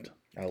 seconds left.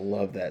 I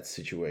love that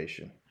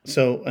situation.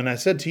 So, and I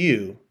said to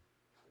you,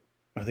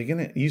 are they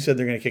gonna? You said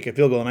they're gonna kick a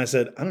field goal, and I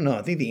said, I don't know.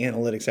 I think the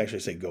analytics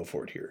actually say go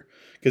for it here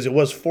because it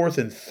was 4th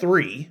and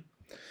 3,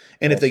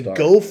 and if they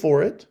go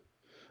for it,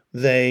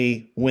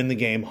 they win the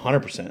game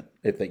 100%.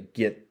 If they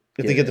get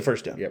the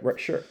first down, yeah, right,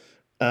 sure.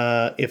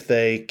 If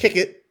they kick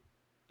it,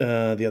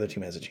 the other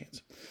team has a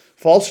chance.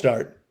 False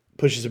start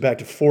pushes it back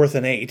to 4th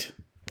and 8.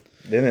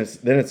 Then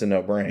it's a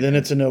no-brainer.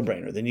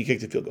 Then you kick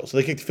the field goal. So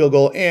they kick the field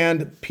goal,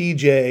 and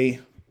PJ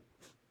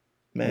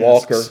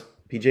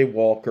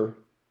Walker.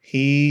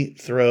 He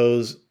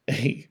throws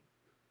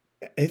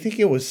I think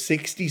it was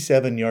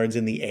 67 yards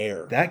in the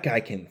air. That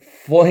guy can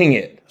fling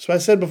it. So I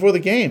said before the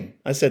game,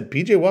 I said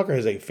PJ Walker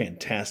has a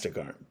fantastic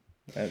arm.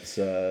 That's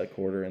a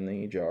quarter in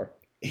the jar.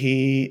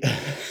 Damn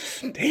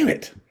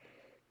it.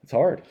 It's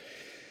hard.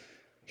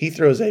 He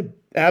throws a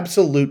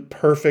absolute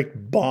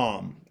perfect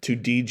bomb to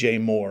DJ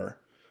Moore,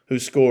 who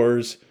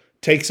scores,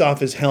 takes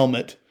off his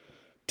helmet,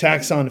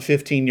 tacks on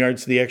 15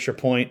 yards to the extra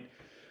point.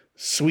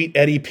 Sweet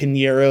Eddie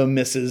Pinheiro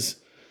misses,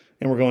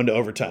 and we're going to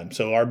overtime.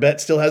 So our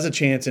bet still has a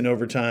chance in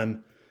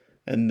overtime,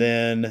 and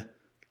then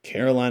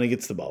Carolina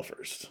gets the ball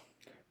first.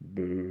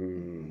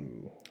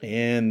 Boo.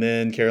 And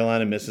then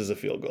Carolina misses a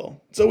field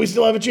goal. So we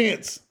still have a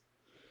chance.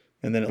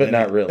 And then But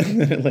not really.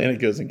 And then Atlanta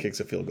goes and kicks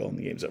a field goal, and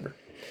the game's over.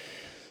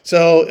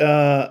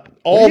 So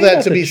all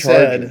that to be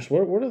said,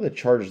 what are the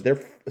Chargers? They're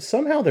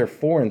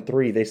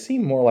 4-3. They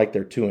seem more like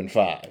they're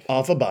 2-5.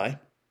 Off a bye,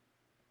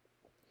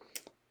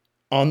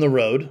 on the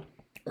road,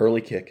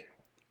 early kick.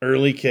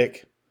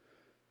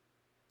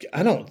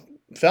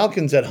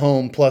 Falcons at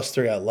home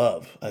 +3. I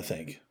love. I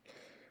think.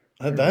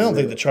 I don't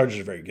think the Chargers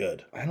are very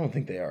good. I don't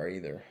think they are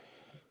either.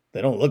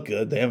 They don't look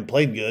good. They haven't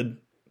played good.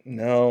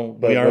 No,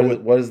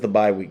 but what has the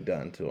bye week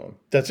done to them?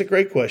 That's a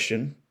great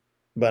question.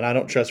 But I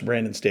don't trust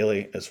Brandon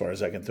Staley as far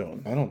as I can throw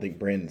him. I don't think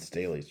Brandon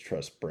Staley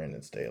trusts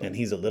Brandon Staley. And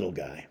he's a little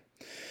guy.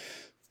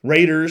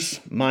 Raiders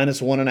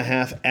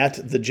 -1.5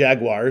 at the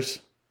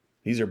Jaguars.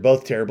 These are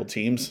both terrible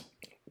teams.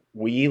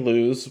 We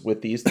lose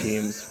with these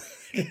teams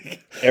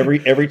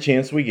every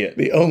chance we get.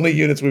 The only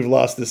units we've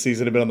lost this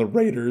season have been on the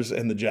Raiders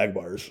and the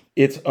Jaguars.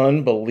 It's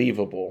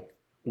unbelievable.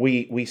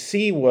 We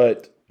see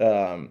what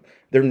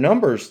their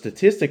numbers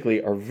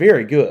statistically are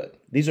very good.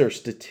 These are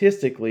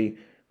statistically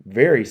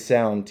very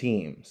sound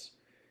teams.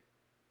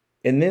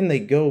 And then they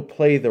go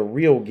play the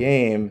real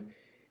game,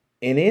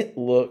 and it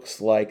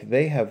looks like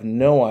they have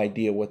no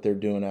idea what they're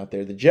doing out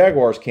there. The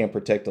Jaguars can't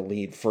protect a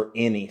lead for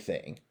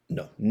anything.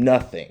 No.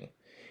 Nothing.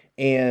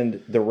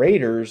 And the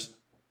Raiders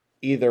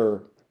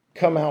either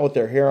come out with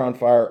their hair on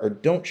fire or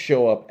don't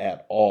show up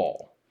at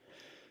all.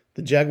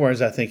 The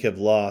Jaguars, I think, have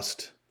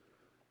lost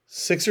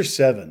 6 or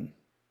 7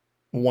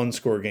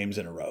 one-score games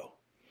in a row.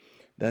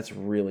 That's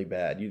really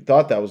bad. You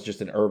thought that was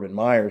just an Urban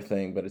Meyer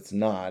thing, but it's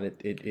not.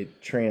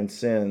 It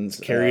transcends.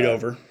 Carried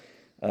over.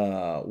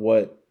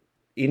 What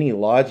any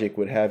logic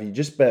would have you,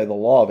 just by the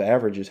law of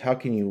averages, how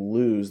can you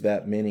lose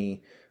that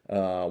many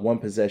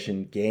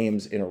one-possession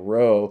games in a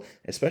row,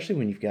 especially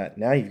when you've got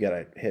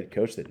a head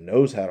coach that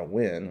knows how to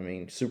win. I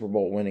mean, Super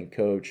Bowl winning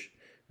coach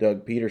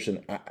Doug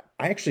Peterson. I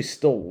actually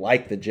still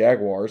like the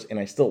Jaguars, and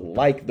I still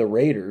like the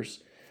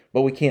Raiders,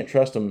 but we can't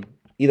trust them,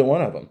 either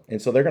one of them.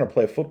 And so they're going to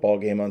play a football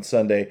game on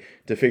Sunday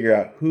to figure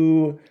out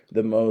who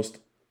the most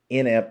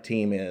inept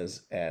team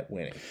is at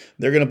winning.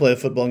 They're going to play a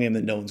football game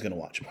that no one's going to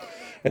watch.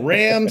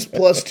 Rams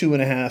plus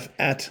 2.5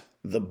 at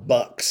the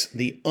Bucks.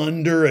 The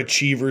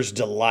underachievers'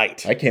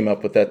 delight. I came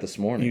up with that this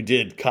morning. You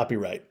did.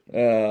 Copyright.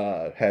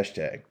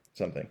 Hashtag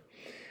something.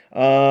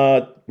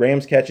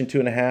 Rams catching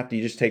 2.5. Do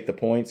you just take the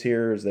points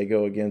here as they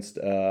go against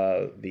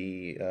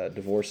the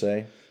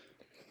divorcee?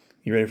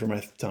 You ready for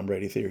my Tom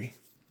Brady theory?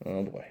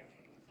 Oh, boy.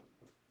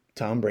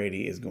 Tom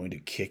Brady is going to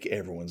kick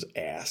everyone's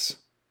ass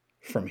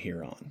from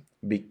here on.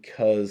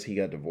 Because he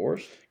got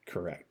divorced?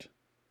 Correct.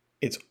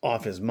 It's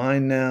off his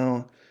mind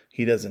now.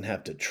 He doesn't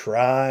have to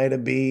try to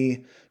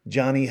be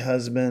Johnny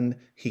Husband.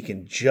 He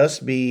can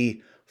just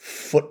be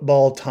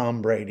football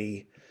Tom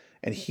Brady,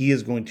 and he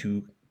is going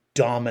to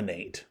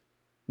dominate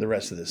the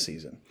rest of this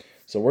season.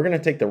 So we're going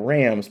to take the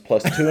Rams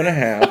plus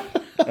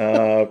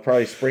 2.5.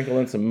 Probably sprinkle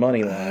in some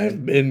money line.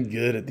 I've been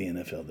good at the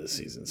NFL this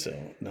season, so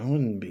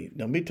don't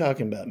be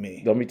talking about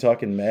me. Don't be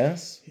talking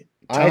mess.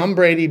 Tom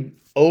Brady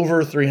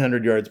over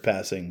 300 yards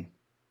passing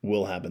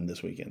will happen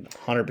this weekend.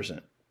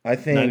 100%. I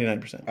think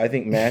 99%. I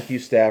think Matthew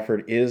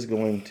Stafford is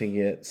going to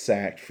get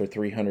sacked for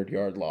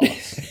 300-yard loss.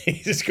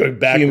 He's just going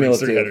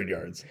backwards 300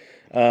 yards.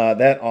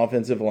 That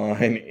offensive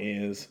line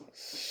is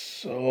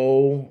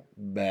so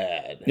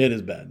bad. It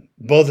is bad.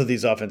 Both of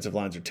these offensive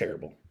lines are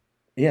terrible.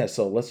 Yeah,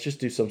 so let's just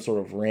do some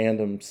sort of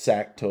random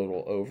sack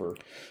total over.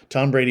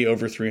 Tom Brady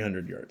over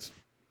 300 yards.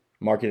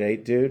 Market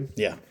 8, dude.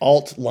 Yeah.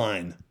 Alt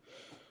line.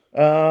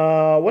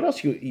 What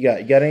else you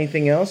got? You got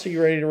anything else? Are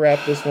you ready to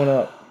wrap this one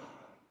up?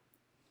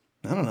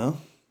 I don't know.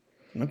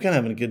 I'm kind of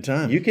having a good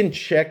time. You can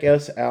check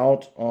us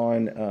out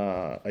on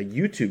a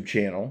YouTube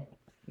channel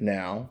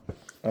now.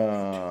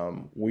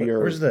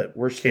 Where's that?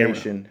 We're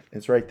stationed.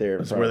 It's right there.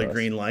 That's where the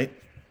green light.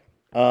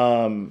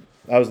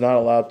 I was not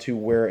allowed to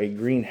wear a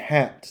green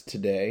hat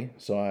today,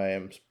 so I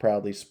am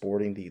proudly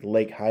sporting the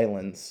Lake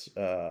Highlands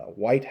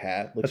white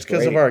hat. That's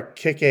because of our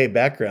Kick-A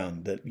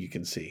background that you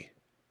can see.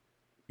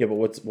 Yeah, but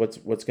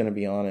what's going to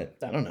be on it?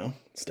 I don't know.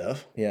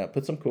 Stuff. Yeah,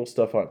 put some cool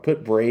stuff on it.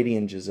 Put Brady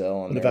and Giselle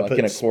on there, like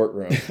in a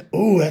courtroom.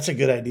 Ooh, that's a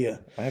good idea.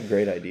 I have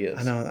great ideas.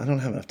 I know. I don't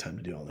have enough time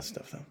to do all this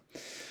stuff, though.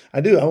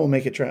 I do. I will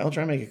make it try. I'll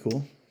try and make it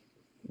cool.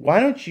 Why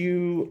don't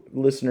you,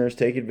 listeners,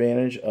 take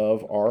advantage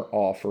of our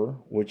offer,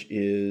 which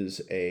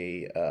is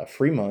a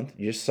free month.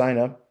 You just sign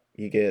up.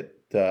 You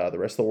get the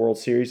rest of the World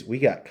Series. We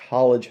got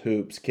college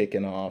hoops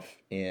kicking off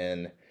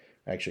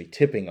actually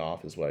tipping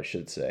off is what I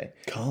should say.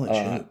 College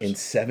hoops. In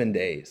 7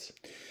 days.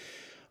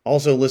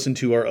 Also, listen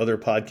to our other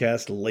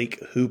podcast, Lake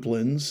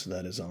Hooplands.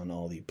 That is on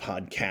all the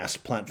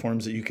podcast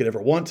platforms that you could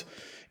ever want.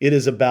 It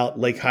is about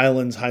Lake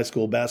Highlands High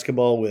School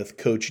basketball with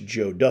Coach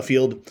Joe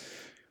Duffield.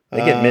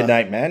 They get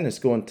Midnight Madness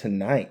going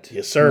tonight.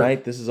 Yes, sir.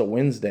 Tonight, this is a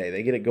Wednesday.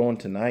 They get it going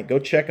tonight. Go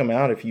check them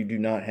out if you do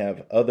not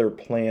have other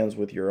plans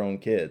with your own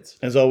kids.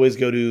 As always,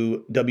 go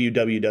to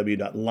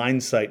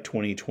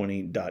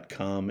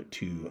www.linesight2020.com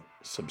to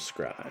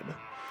subscribe.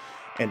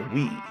 And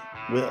we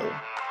will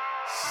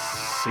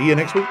see you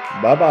next week.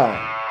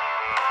 Bye-bye.